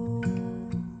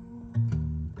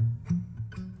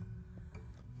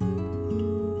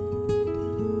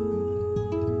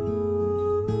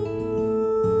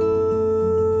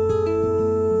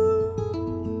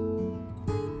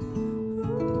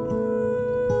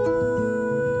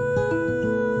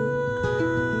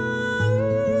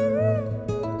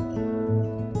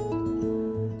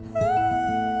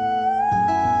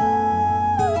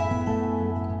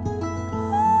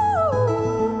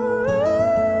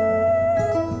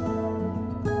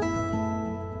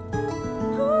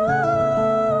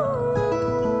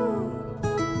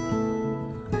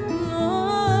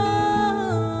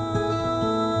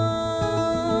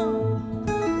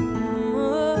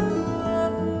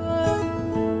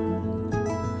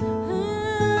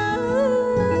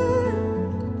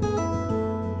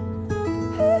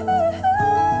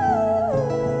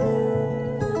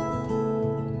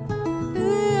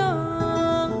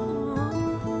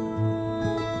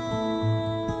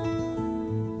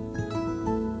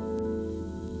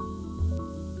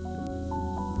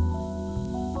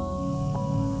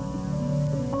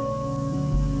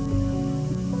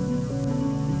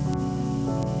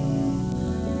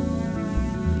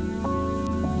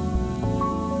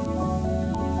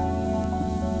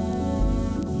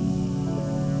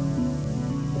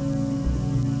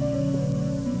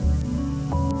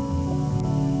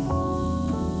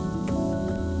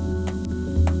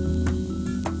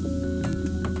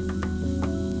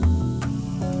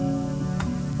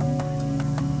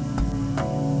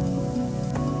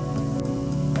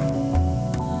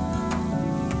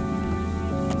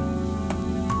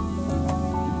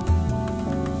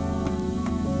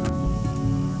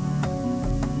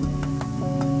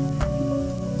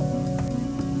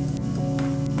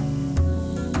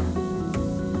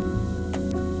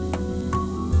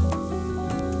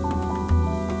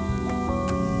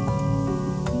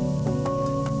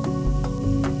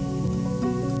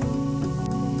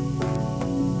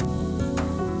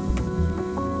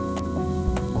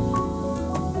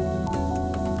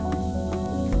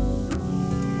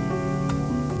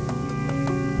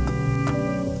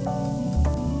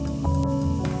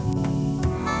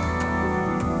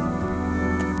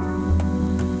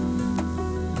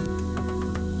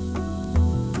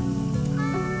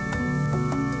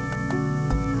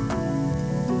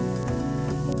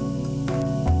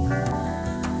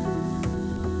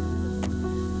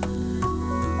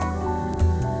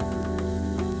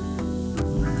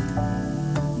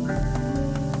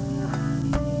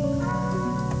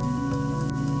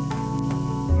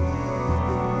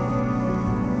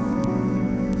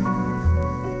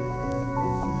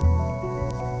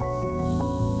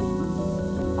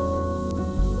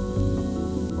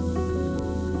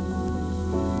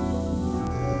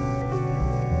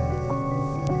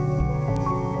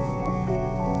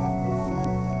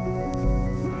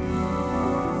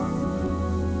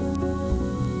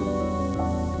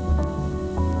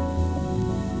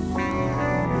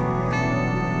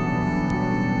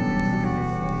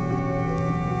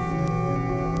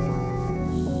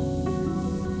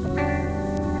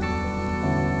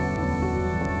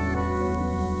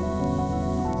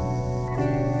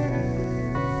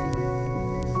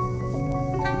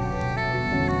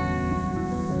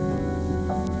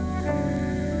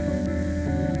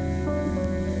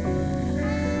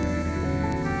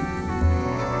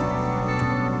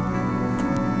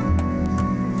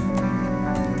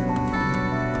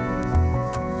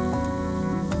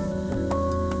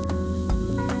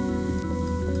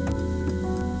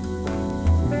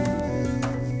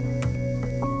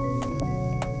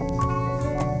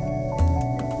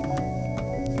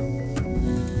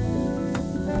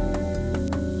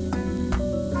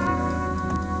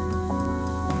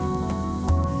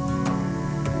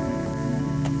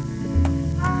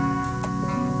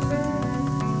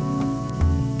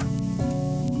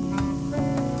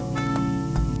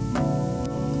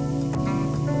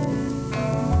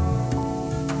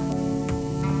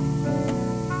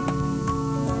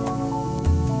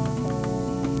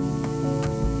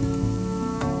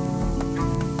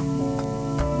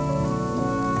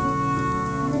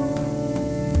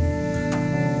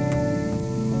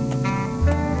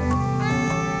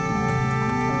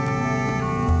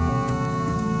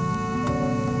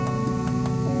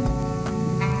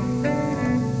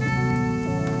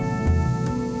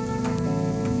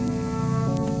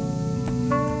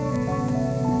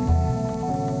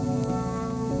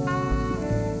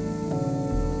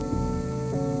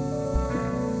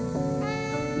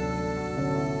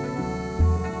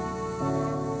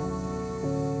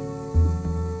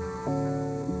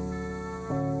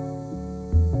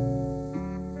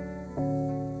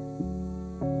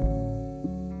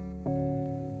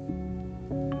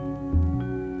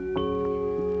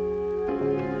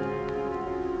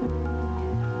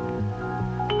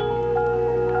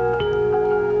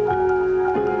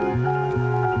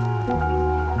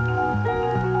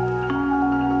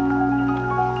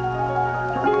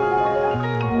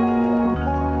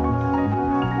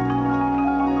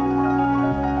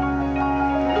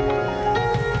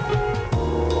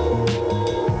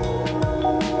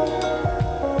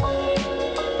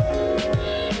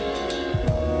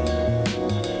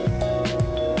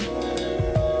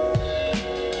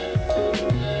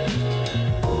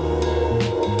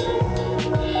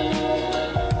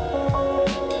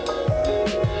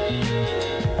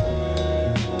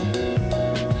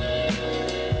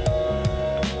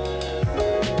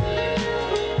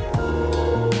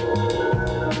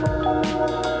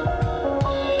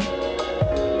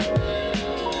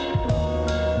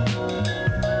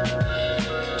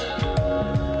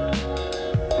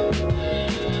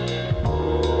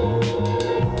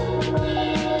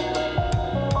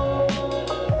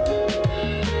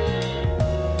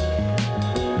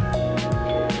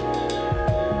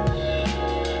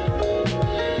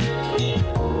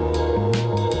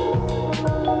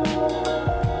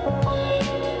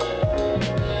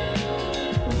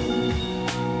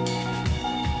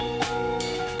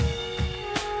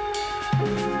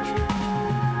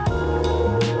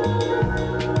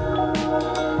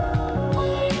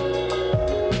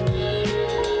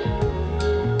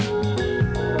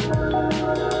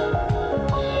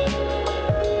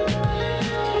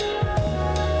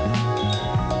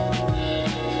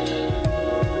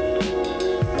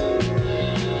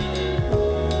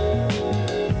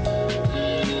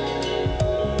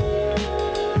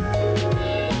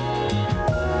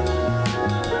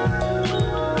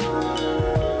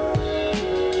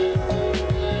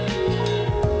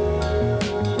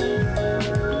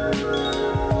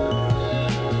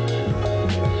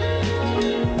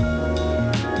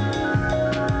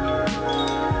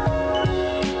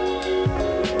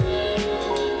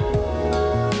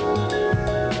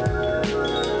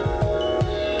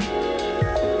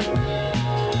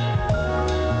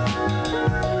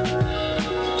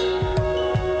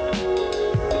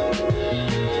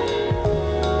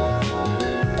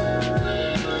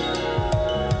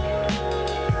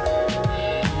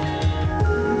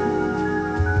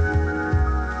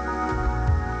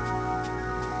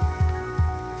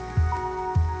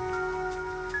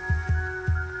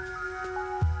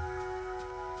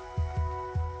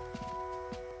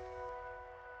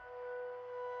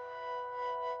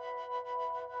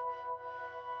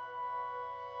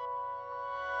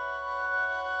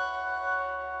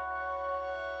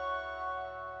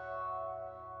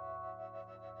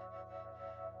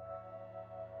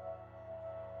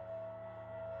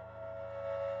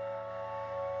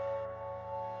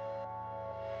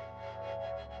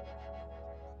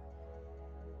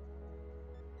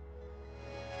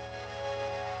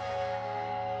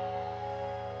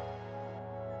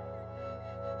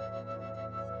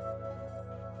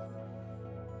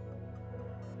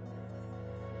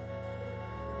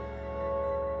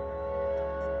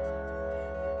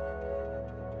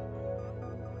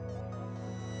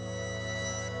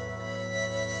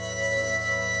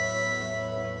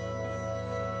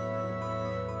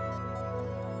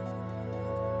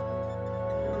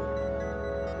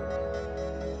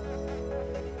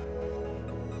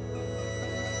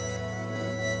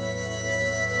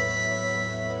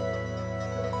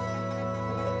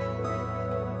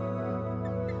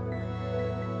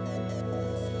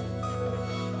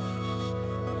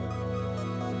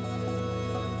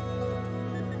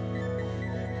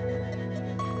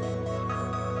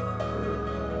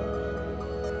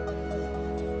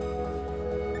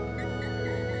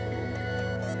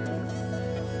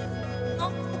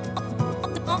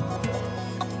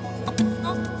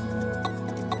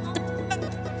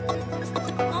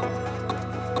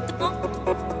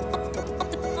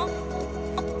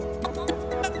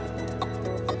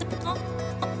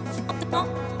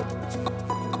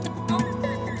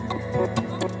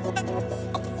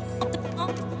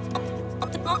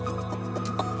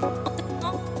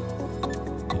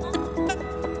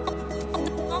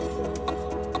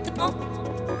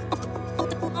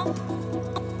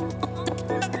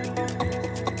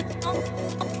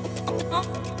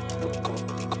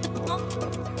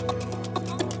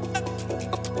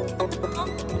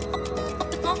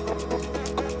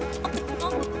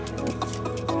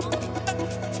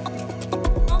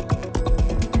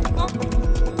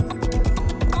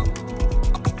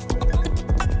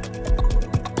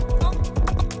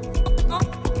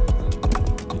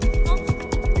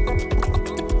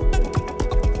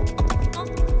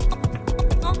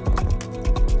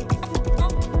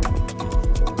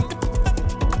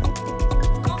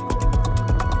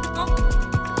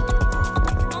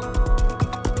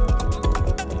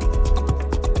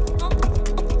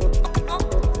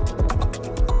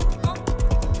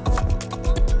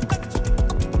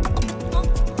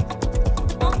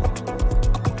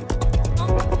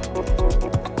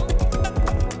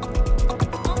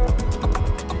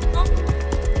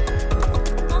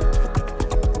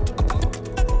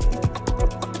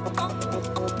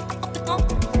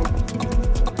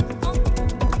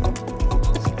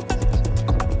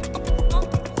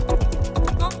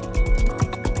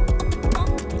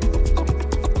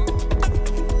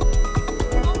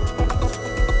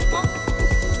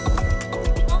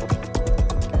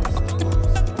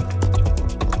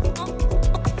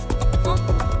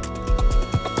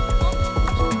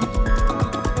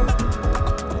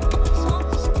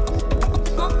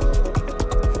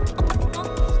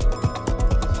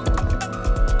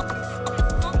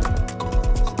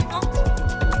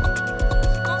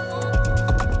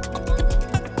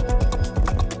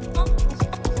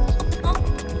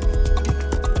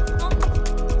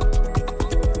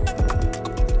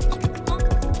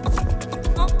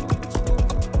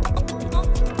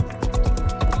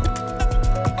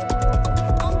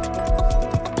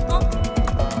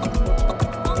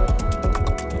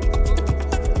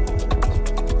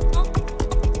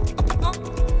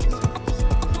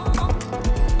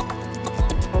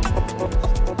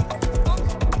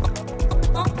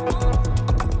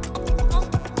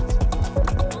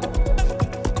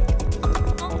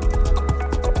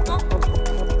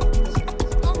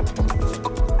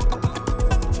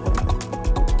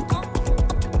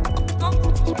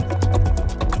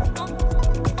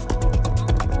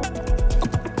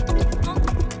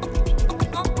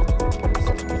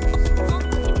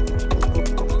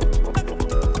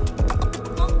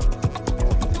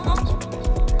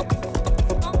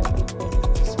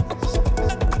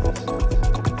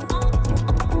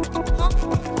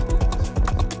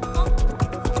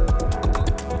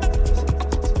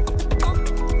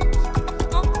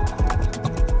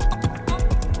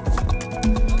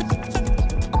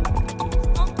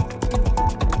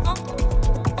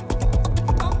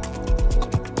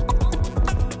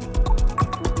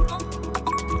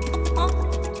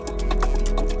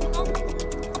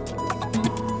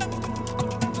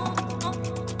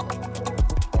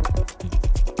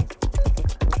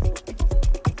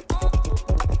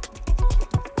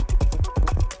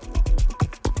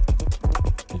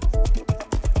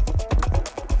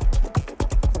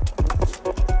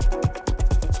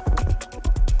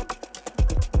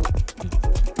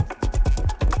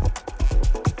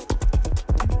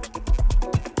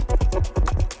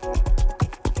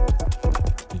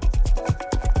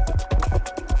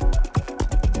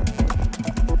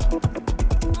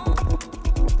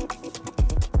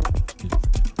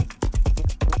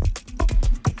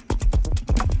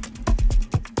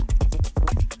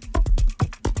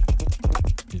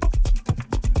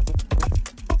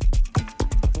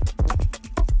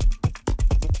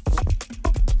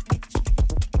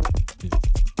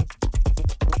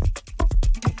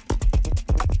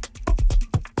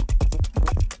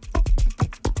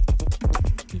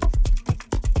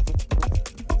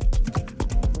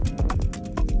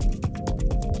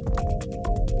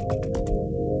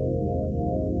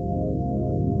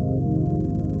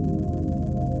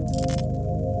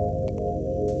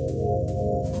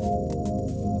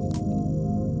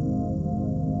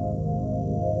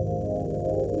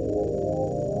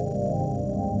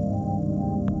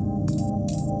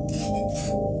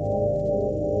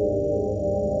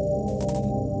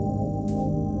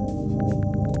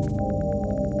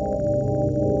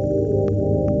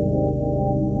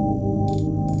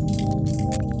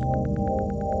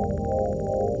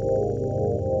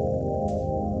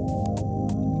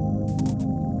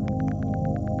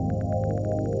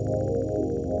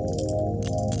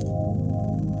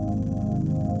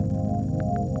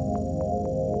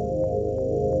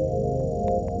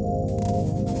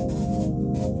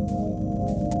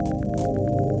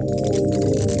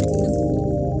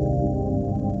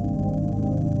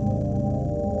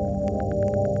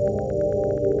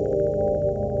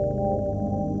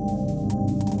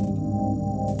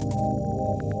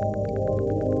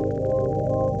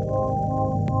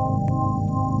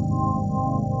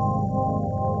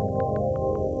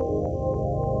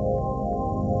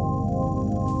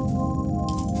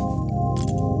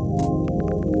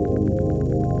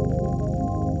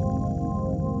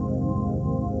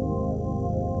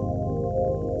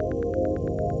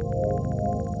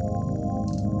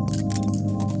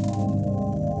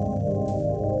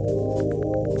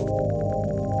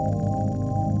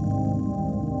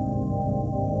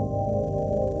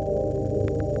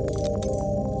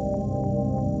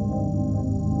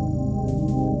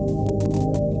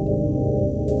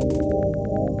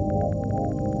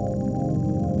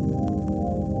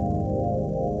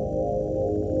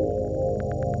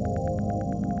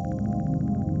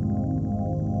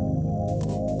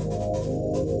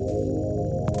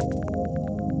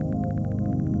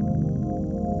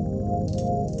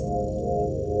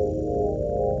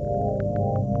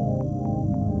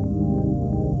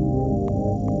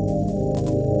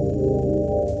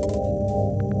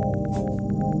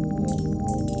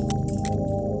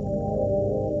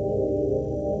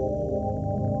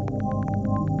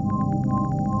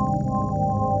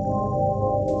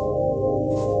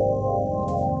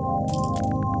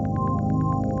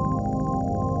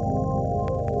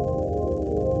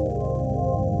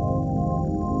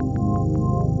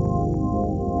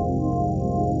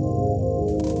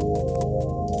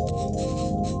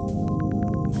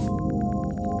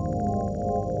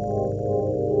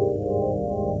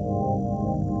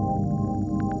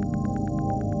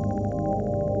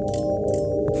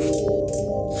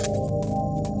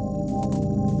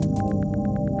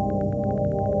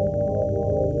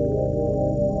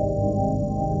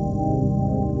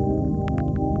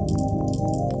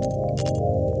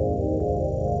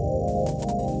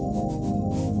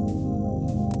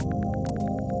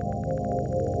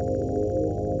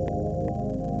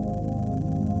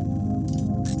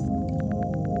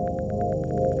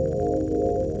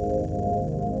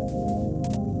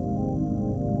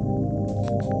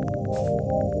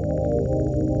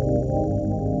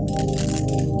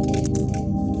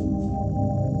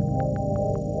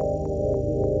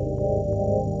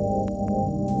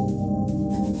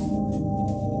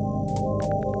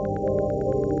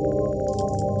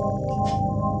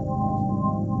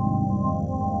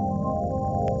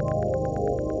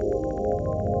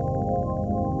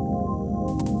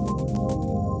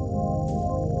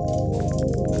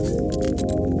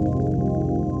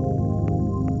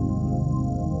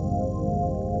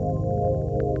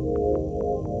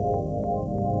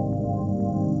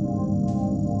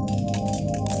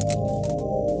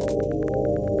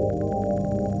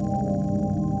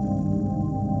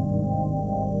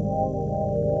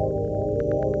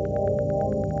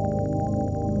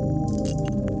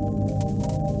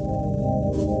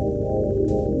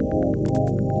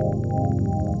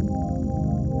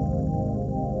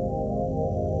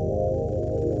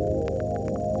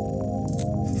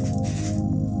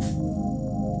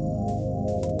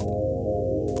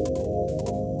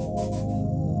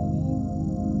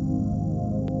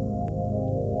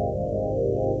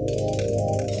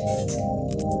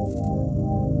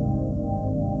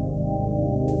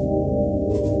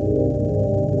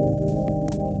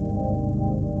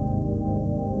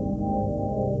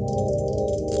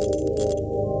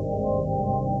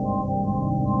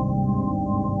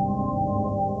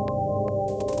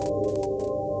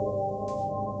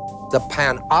 the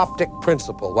panoptic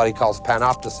principle, what he calls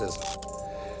panopticism.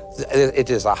 It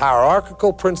is a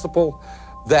hierarchical principle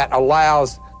that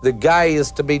allows the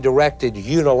gaze to be directed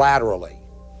unilaterally.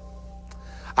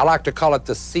 I like to call it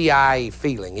the CIA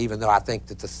feeling, even though I think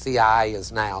that the CIA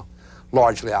is now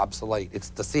largely obsolete. It's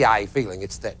the CIA feeling.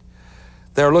 It's that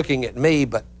they're looking at me,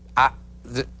 but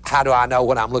how do I know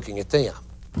when I'm looking at them?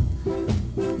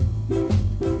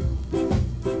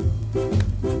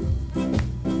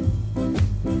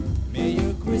 May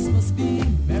your Christmas be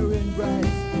merry and bright.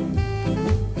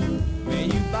 May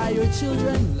you buy your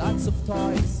children lots of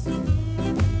toys.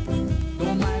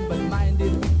 Don't mind but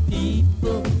minded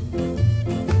people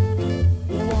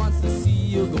who wants to see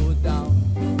you go down.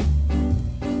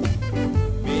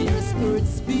 May your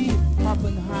spirits be up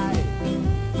and high,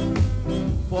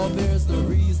 for there's no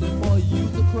reason for you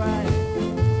to cry.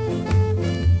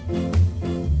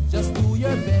 Just do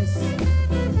your best,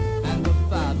 and the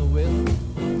Father will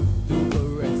do the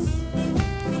rest.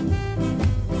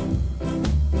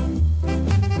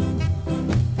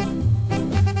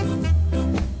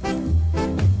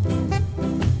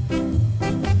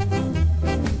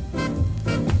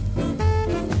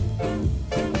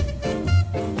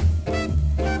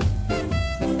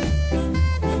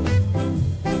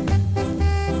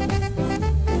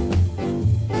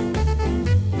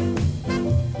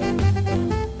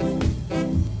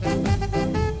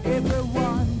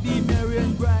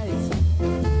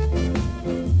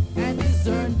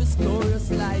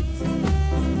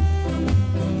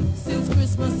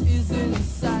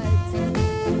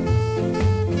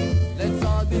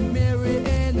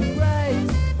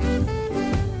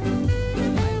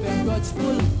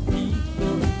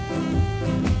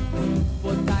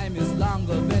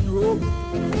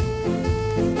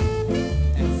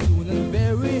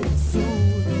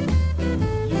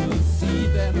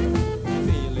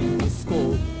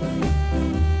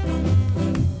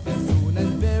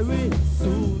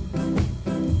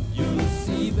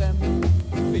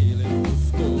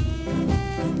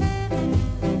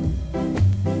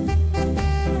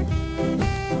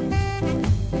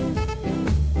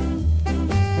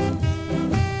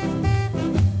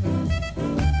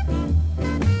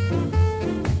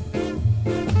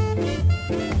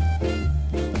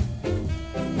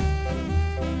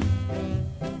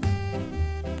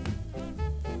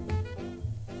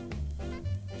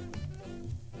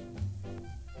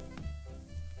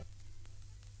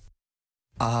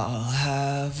 I'll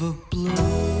have a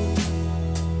blue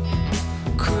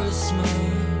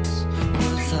Christmas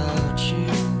without you.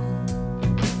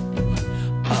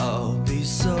 I'll be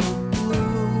so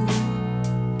blue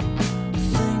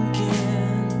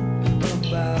thinking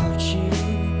about you.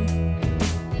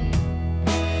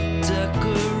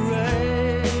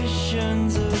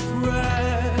 Decorations of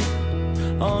red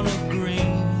on a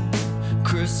green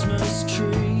Christmas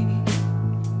tree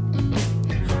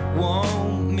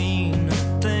won't mean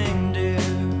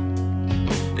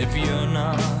if you're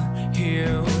not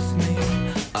here with me.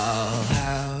 I'll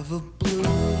have a blue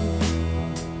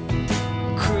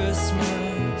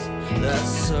Christmas,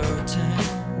 that's certain.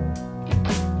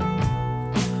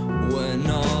 When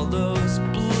all those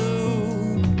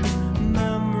blue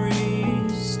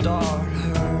memories start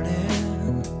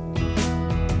hurting,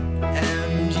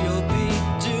 and you'll be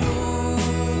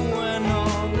doing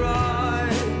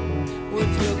alright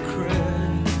with your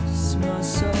Christmas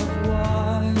of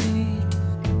white.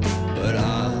 But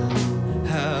I'll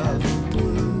have a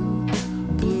blue,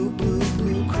 blue, blue,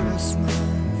 blue Christmas.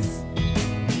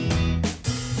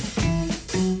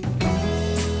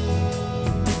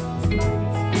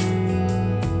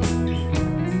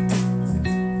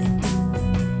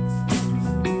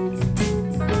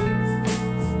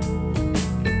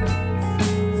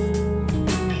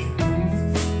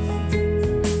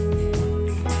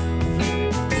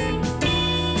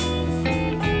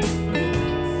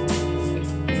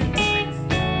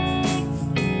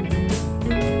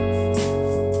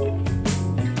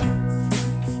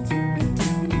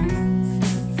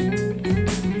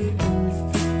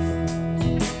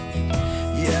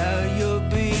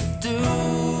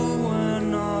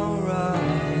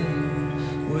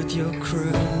 Your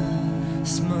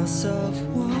Christmas of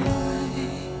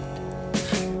white,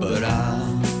 but I